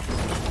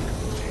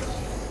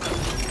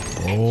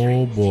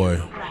 Oh boy.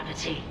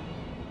 Gravity.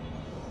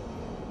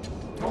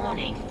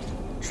 Warning.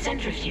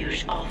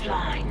 Centrifuge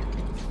offline.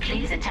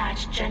 Please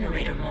attach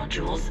generator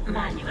modules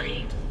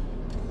manually.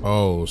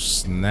 Oh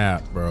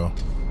snap, bro.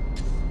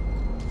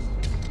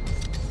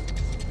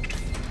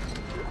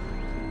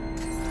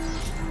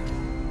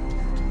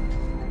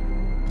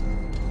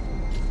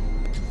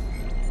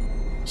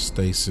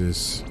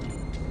 Stasis.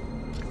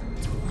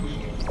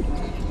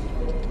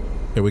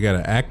 Okay, we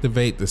gotta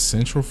activate the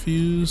central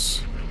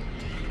fuse.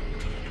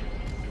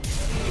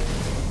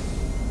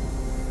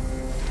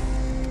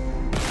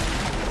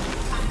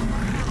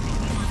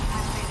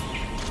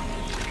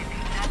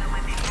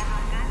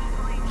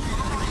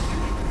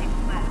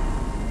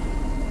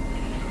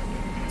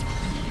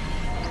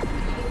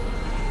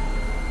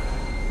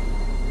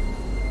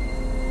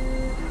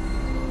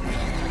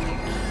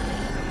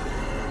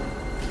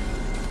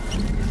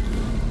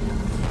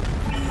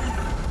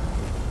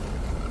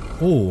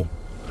 Oh,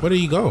 where did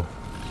he go?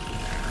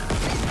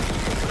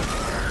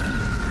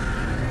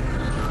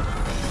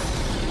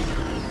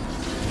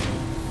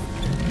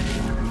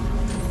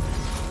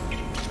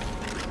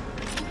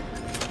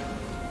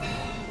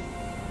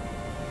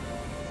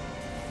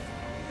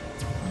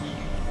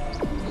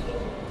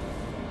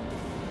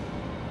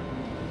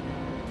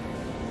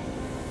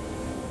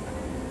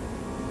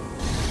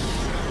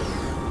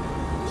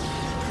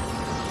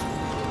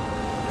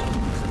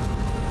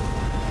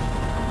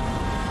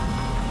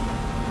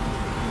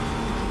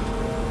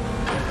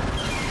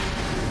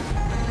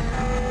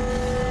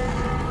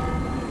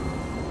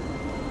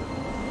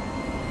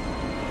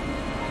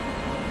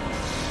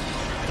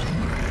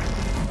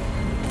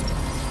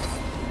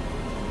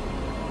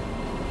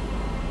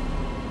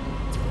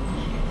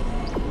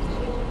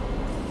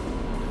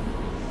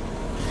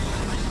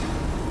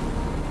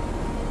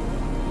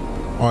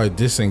 Oh, it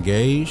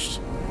disengaged.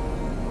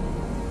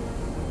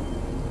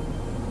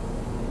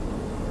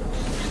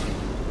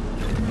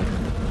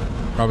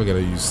 Probably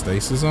gotta use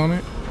stasis on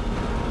it.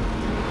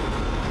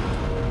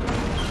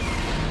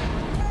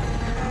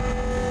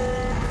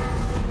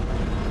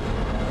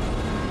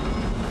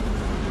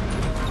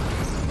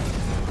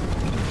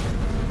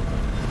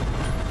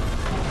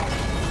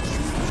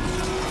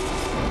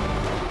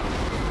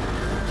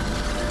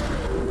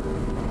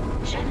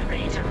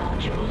 Generator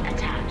module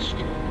attached.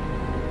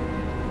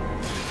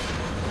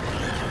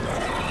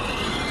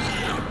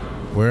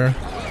 Where?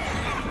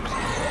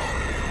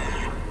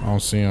 I don't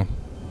see him.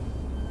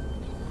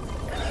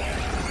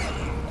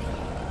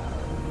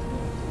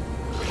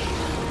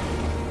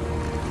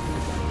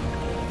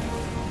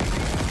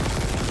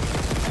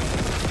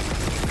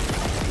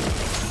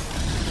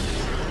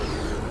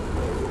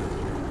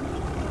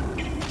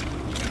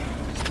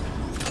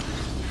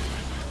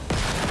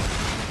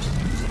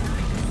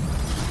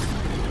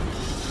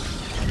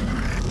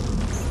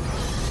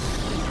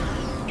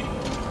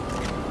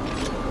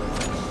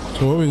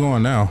 So where we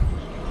going now?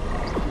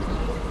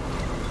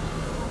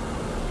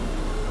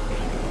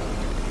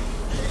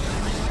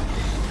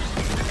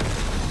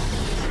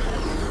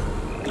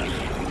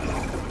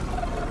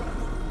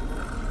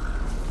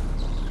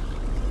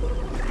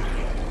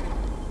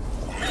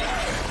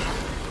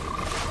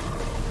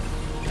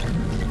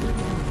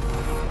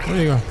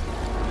 Where you go?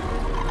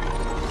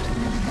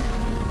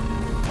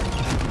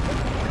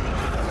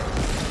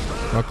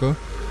 Fucker.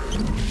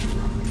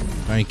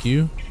 Thank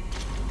you.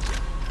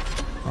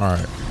 All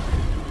right.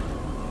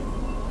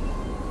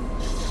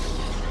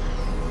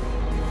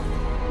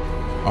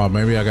 Oh,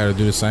 maybe I gotta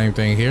do the same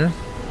thing here.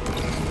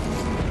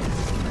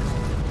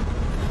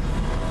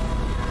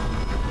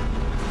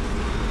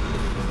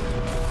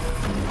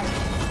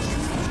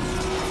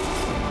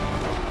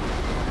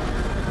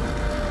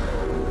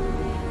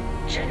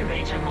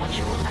 Generator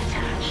module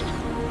attached.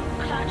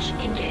 Clutch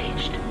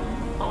engaged.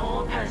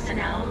 All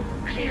personnel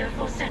clear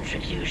for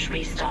centrifuge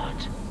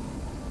restart.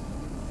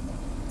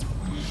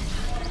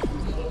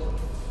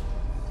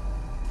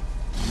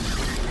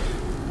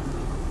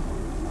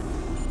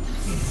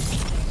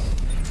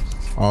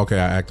 Okay,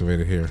 I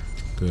activated here.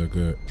 Good,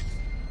 good.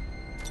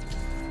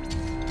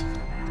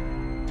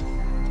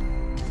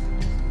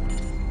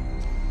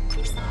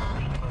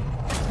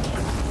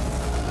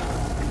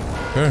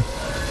 Okay.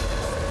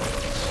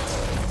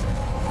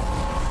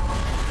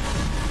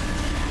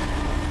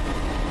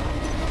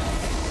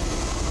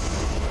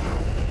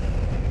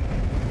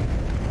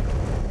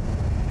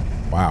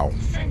 Wow.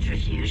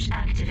 Centrifuge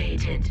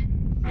activated.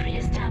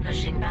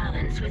 Re-establishing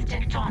balance with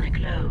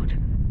tectonic load.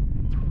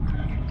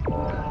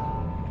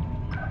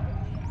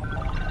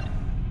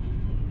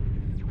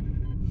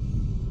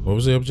 What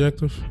was the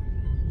objective?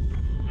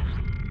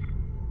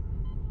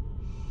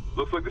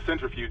 Looks like the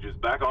centrifuge is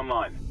back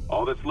online.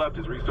 All that's left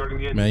is restarting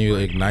the engine.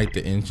 Manually ignite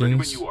the Ready when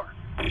engines. you are.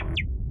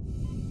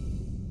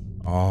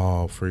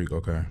 Oh, freak.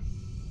 Okay.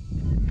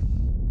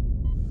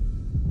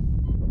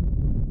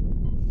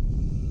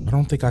 I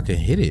don't think I can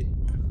hit it.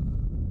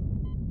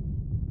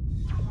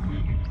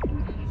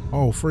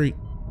 Oh, freak.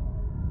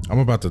 I'm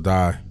about to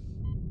die.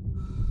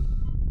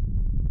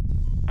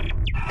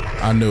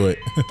 I knew it.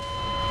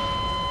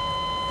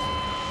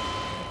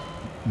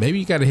 Maybe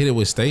you gotta hit it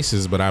with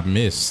stasis, but I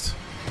missed.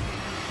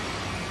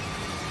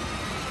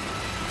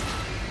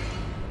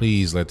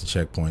 Please let the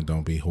checkpoint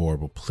don't be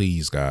horrible.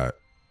 Please, God.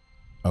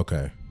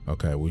 Okay.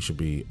 Okay, we should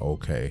be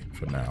okay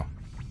for now.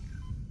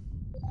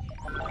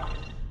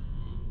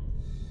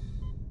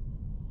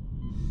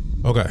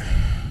 Okay.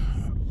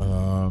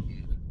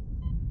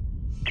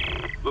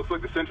 Looks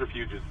like the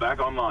centrifuge is back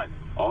online.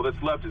 All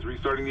that's left is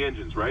restarting the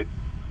engines, right?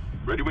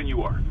 Ready when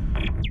you are.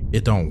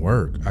 It don't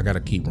work. I gotta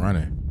keep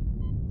running.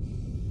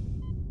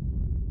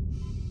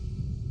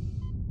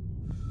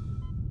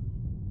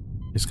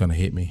 It's gonna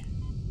hit me.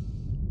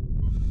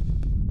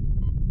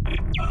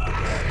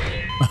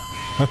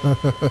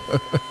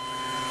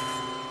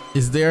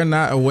 Is there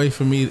not a way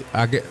for me?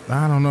 I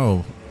don't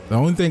know. The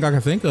only thing I can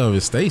think of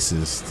is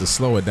stasis to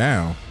slow it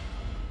down.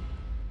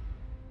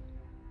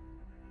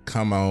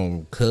 Come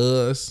on,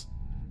 cuz.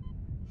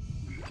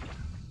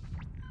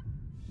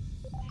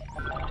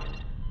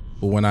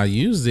 But when I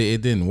used it,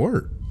 it didn't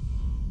work.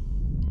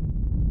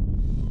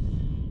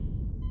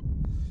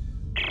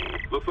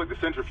 Looks like the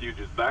centrifuge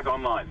is back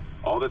online.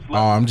 All that's left.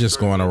 Oh, I'm just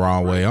going the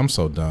wrong way. I'm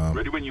so dumb.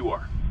 Ready when you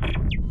are.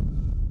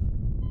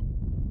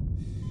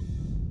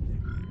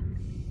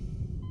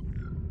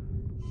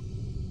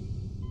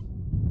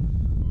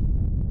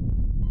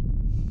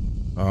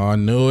 Oh, I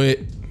knew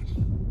it.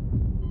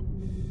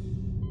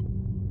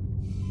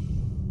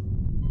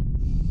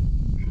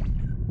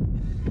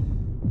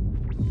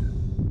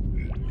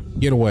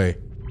 Get away.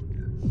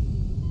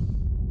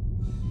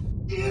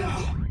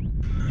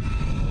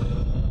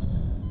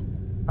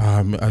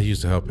 I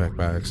used the health pack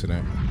by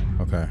accident.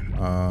 Okay.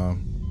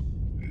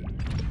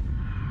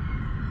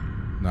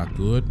 Not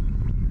good.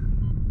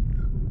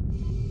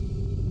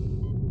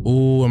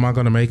 Ooh, am I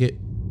gonna make it?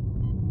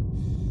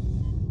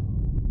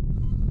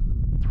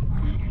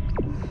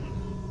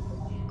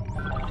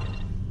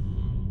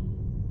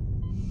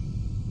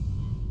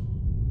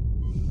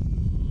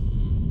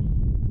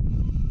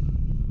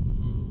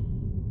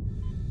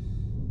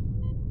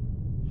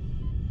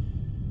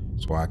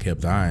 That's why I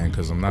kept dying,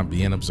 because I'm not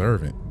being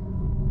observant.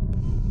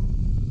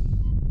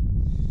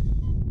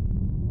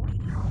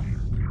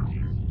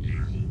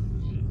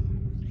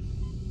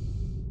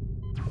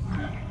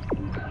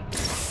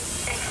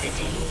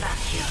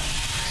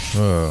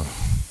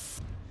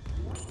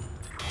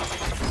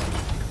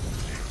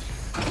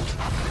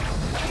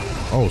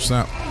 Oh,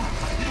 snap.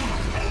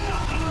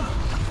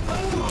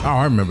 Oh,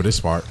 I remember this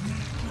part.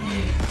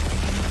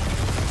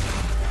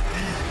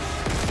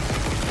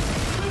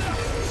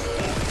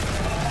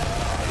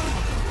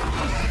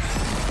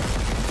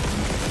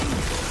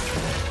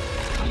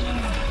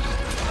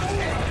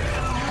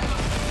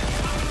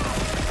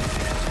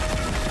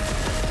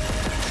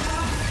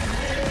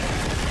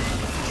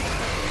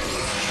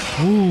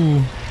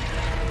 Ooh.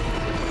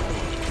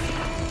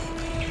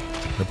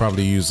 They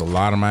probably used a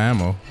lot of my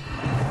ammo.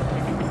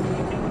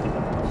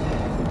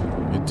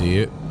 It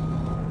did.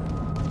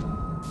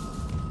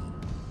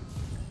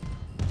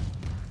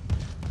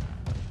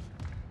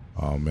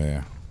 Oh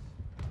man.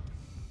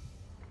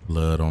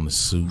 Blood on the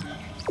suit.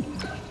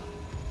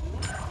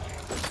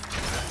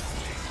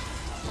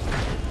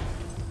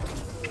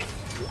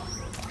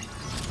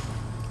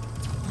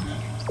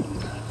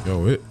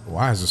 Yo,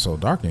 why is it so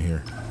dark in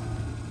here?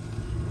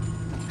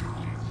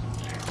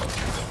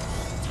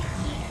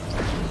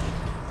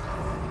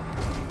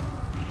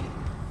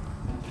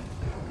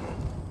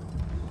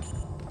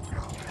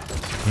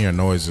 Hear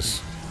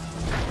noises.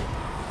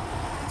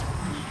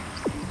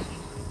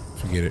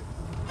 Forget it.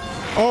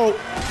 Oh!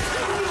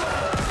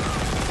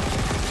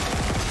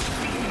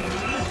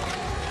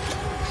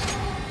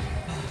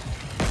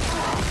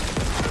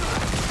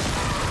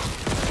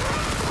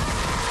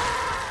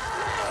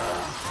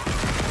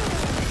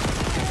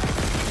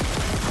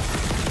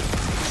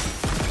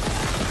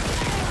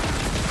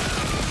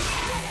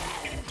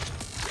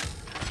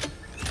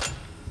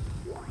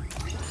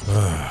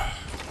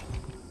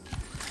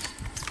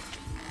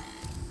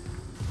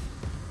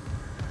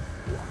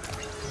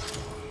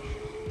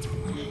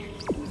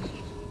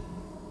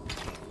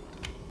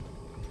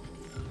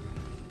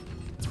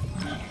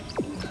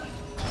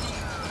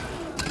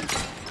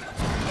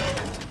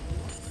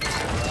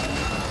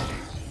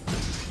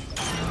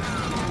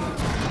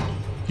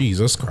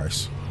 Jesus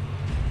Christ.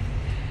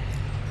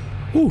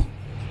 Whew.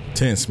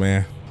 Tense,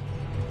 man.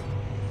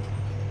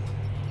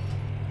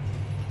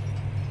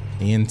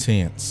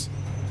 Intense.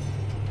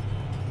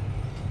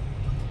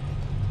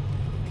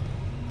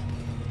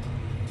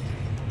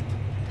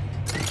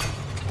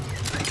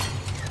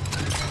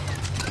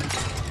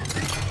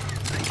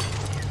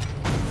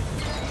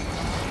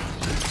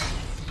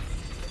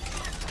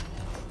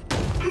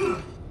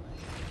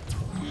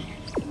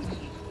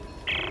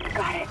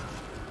 Got it.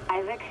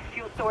 Isaac,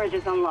 fuel storage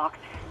is unlocked.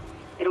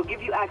 It'll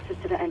give you access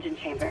to the engine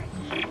chamber.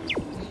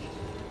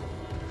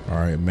 All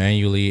right,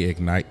 manually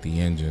ignite the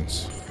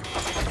engines.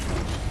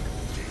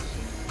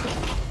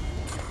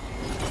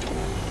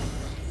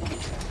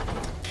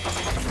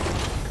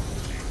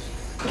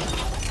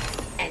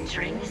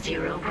 Entering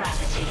zero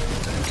gravity.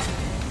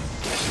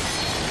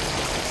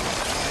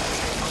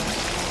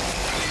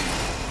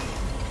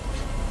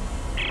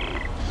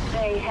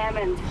 Hey,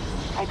 Hammond.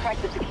 I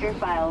cracked the secure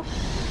files.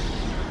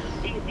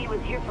 DC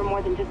was here for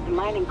more than just a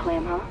mining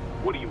claim, huh?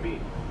 What do you mean?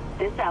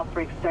 This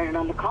outbreak started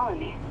on the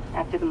colony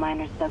after the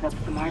miners dug up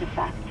some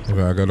artifacts.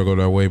 Okay, I gotta go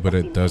that way, but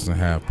it doesn't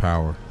have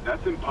power.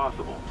 That's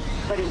impossible.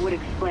 But it would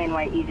explain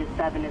why Aegis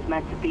 7 is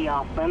meant to be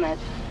off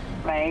limits,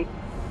 right?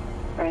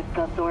 Earth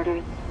God's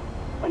orders.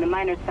 When the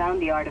miners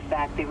found the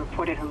artifact, they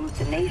reported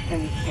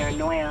hallucinations,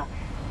 paranoia,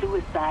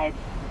 suicides.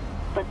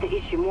 But the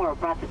Ishimura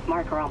brought this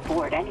marker on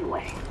board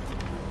anyway.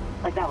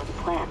 Like that was a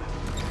plan.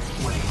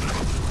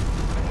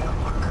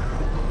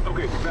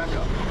 Okay, back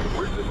up.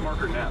 Where's this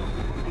marker now?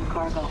 And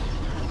cargo.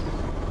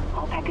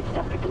 All packaged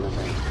up for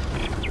delivery.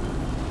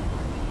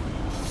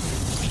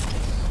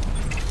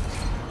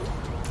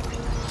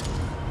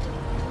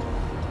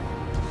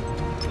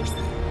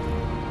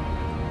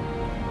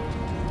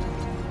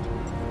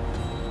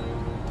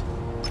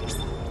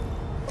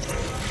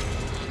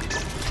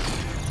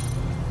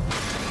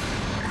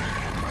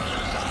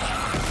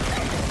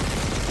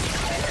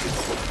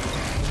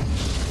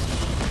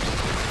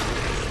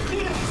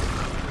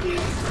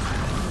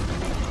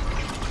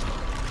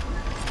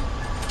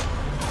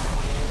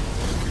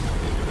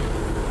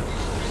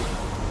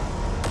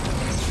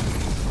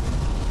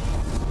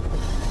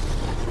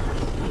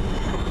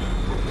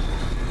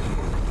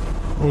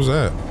 What was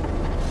that?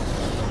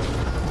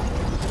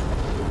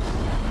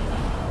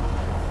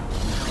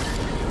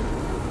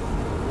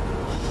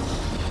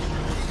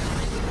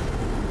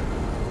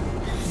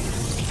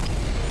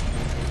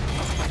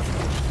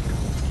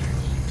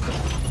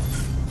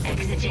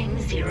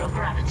 Exiting zero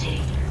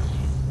gravity.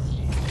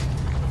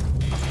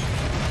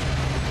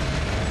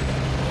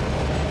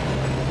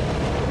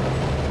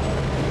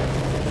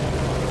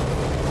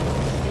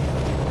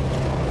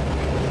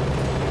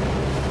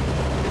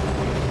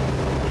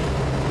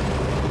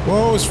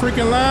 Whoa, it's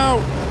freaking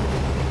loud.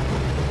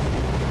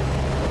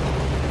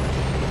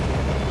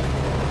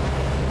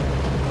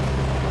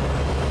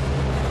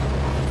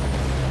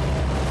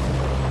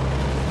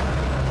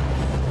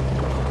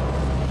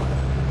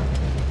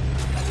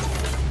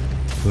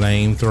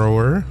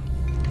 Flamethrower.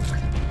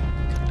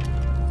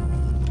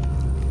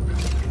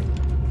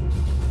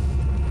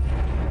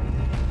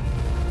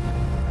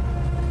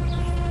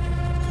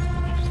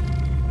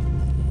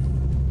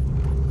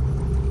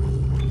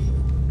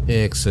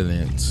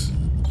 Excellent.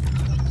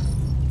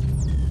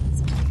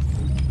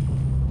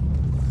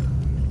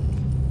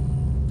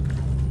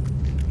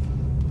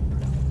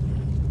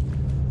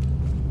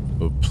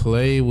 But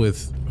play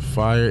with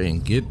fire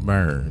and get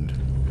burned.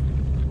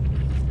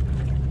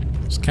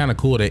 It's kind of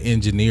cool that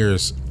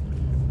engineers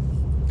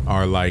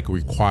are like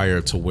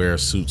required to wear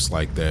suits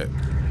like that.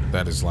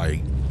 That is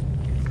like,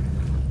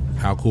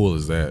 how cool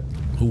is that?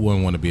 Who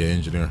wouldn't want to be an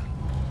engineer?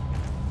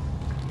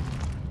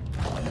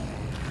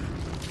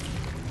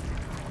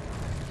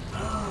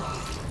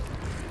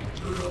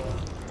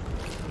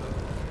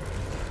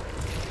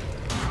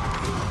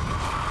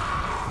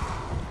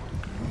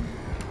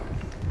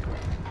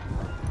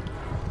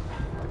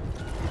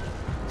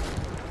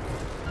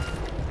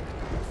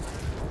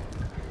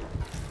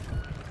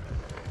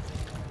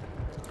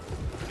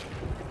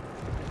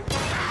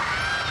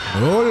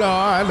 Oh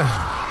Lord.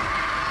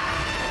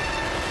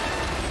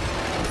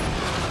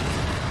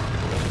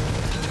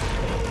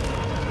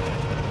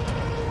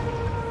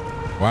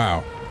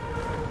 Wow.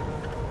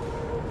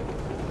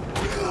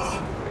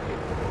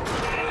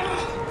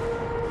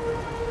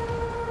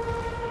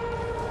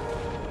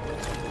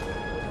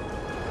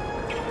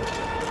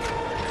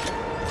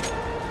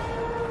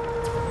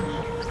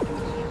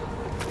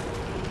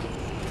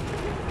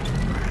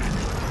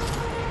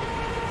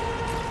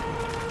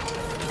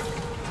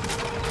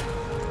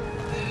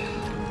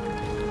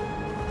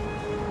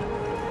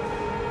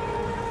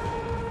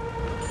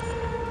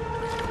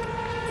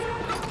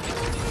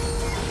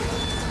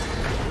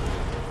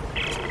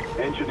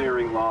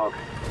 Engineering log.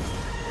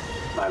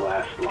 My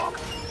last log.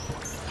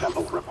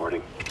 Temple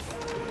reporting.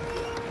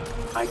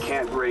 I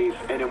can't raise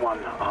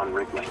anyone on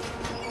Wrigley.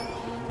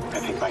 I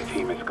think my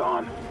team is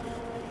gone.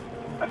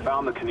 I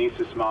found the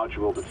kinesis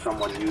module that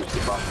someone used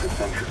to bust the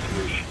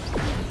centrifuge.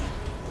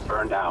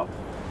 Burned out.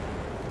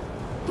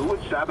 Who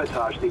would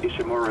sabotage the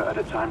Ishimura at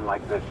a time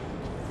like this?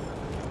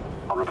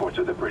 I'll report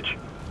to the bridge,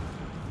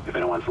 if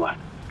anyone's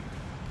left.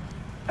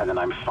 And then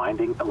I'm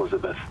finding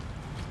Elizabeth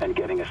and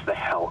getting us the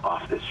hell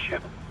off this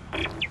ship.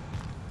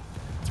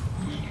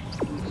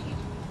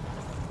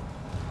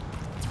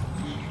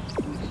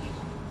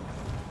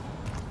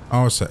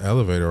 Oh, it's an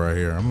elevator right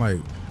here. I'm like,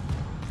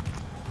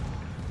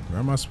 where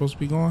am I supposed to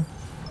be going?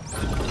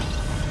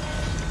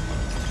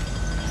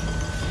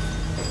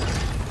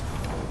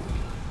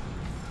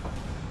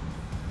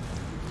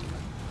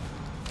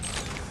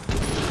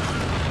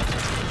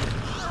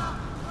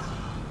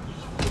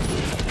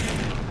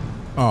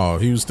 Oh,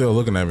 he was still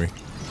looking at me.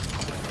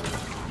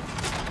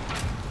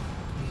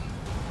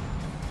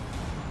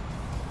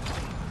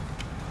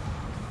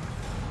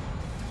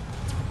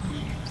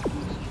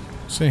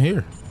 What's in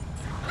here?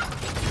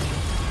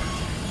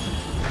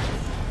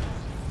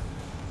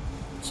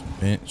 It's a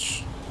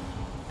bench.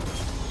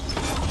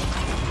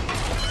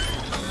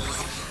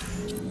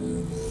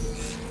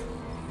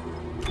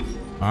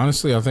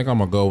 Honestly, I think I'm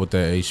gonna go with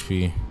that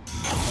HP.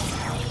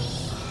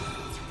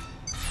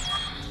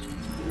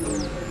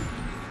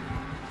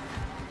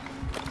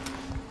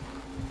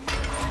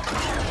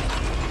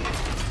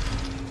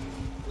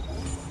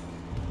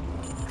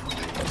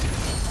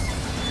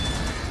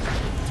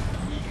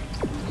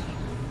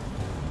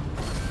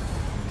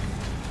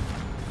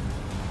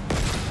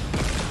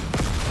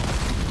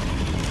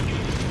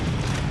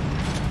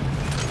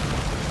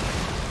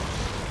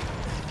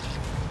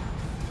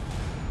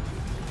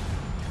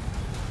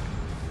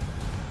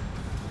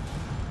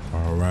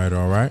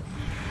 All right.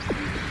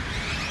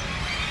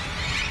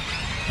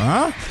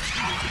 Huh?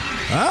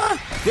 Huh?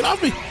 Get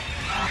off me.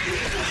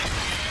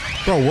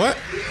 Bro, what?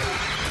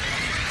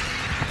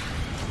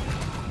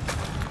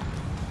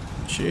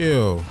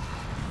 Chill.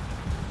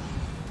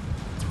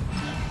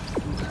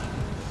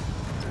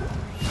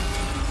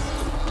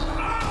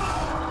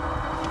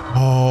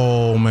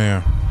 Oh,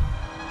 man.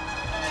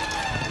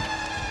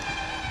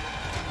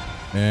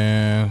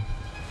 Man.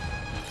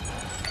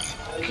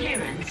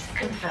 Clearance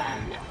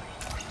confirmed.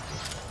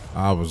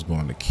 I was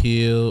going to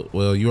kill.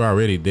 Well, you're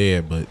already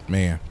dead, but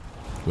man,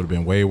 would have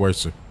been way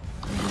worse. With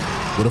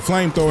a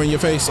flamethrower in your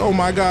face. Oh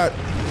my God.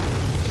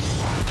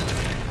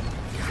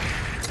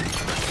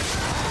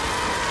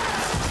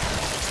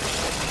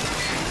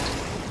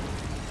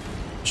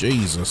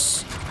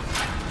 Jesus.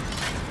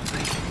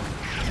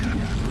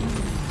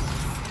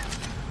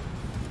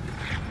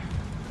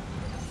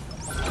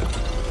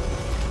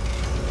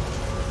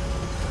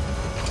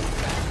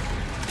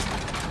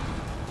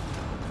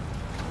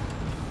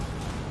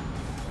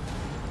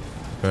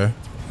 Okay.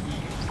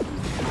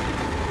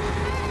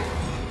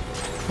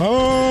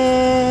 Oh,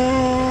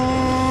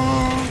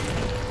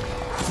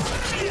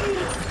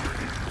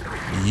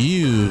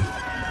 you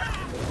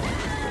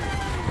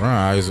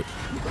rise.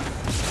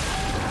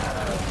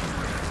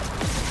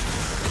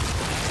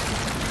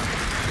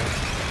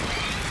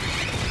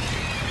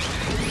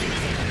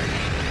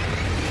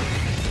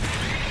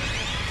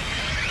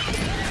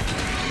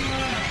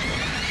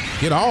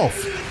 Get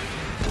off.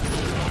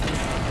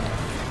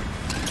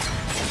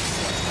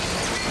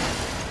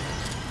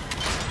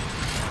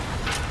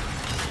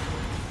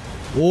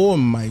 Oh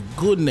my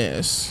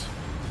goodness.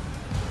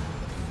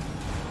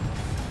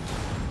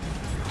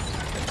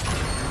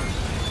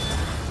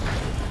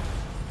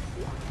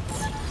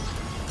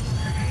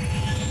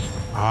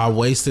 I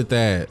wasted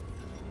that.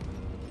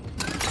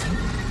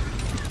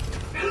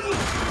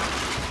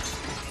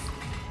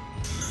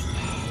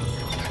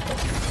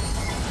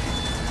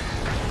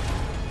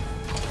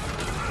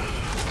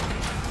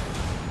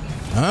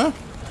 Huh?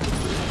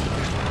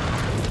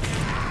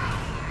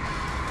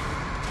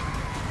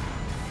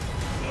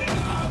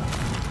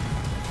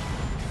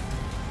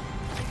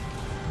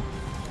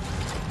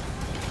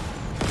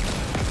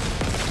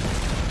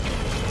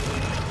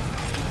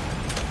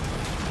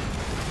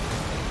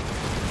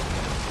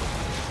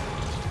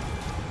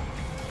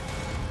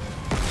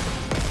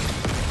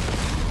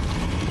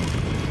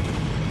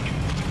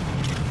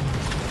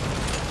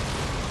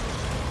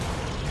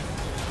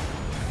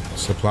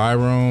 Supply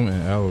room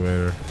and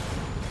elevator.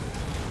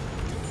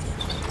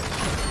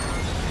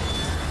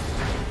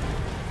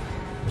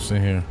 What's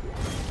in here?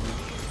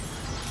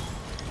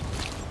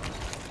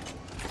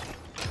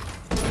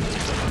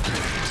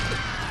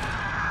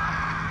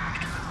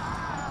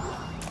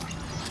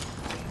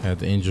 Had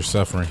to end your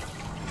suffering.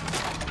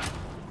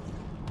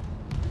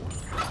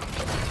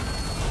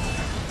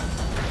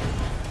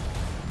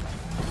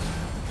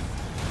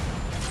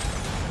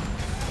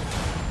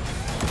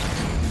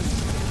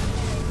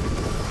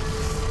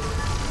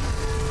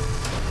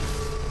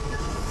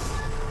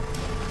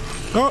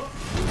 Oh.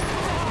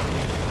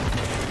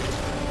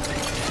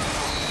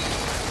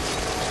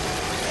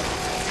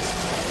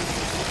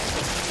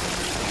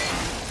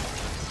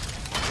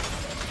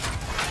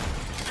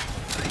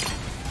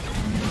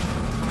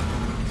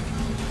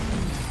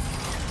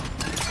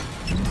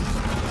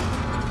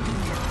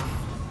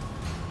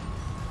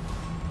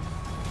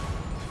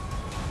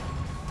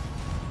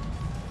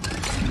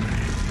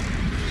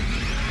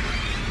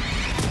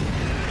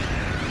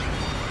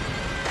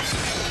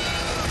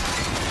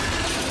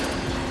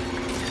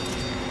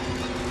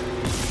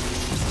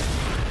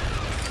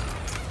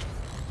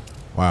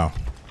 Wow.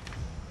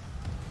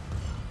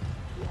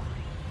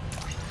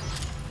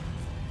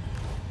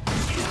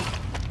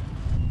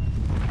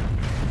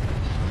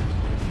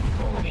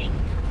 Warning.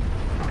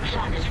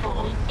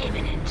 Planetfall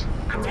imminent.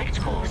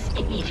 Correct course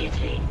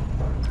immediately.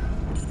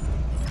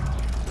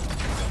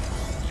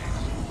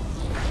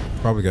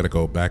 Probably got to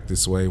go back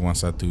this way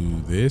once I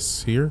do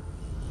this here.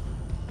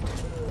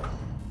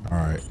 All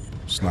right.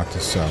 Let's knock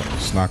this out.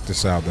 Let's knock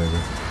this out, baby.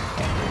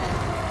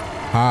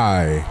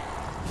 Hi.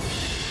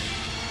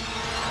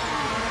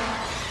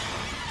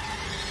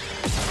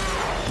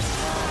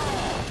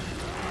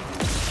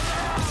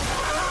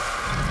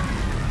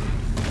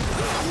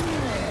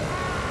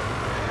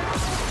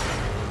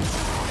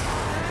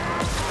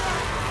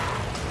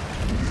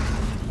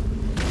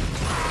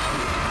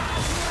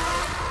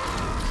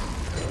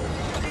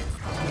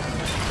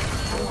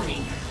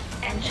 Warning.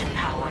 Engine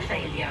power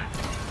failure.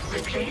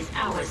 Replace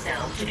power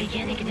cell to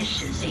begin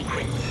ignition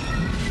sequence.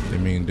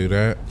 Didn't mean to do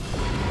that.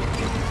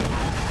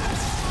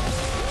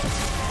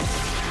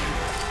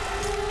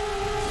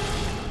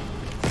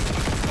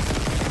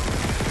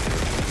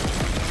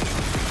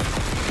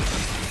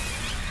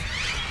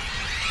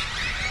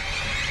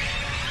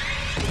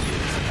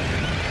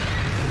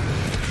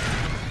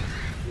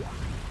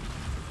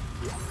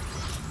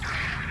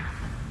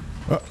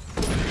 Oh.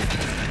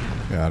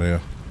 Get out of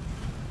here.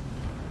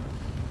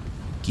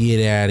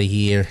 Get out of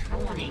here.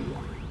 Warning.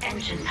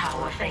 Engine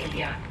power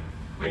failure.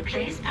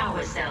 Replace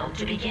power cell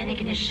to begin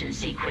ignition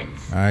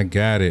sequence. I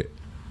got it.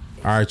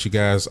 All right, you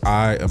guys,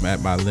 I am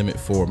at my limit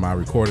for my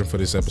recording for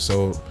this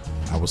episode.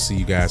 I will see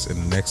you guys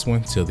in the next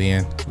one. Till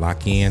then,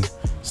 lock in,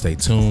 stay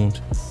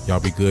tuned. Y'all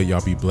be good,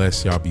 y'all be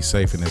blessed, y'all be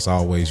safe. And as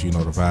always, you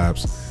know the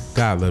vibes.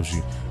 God loves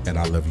you, and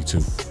I love you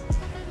too.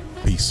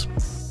 Peace.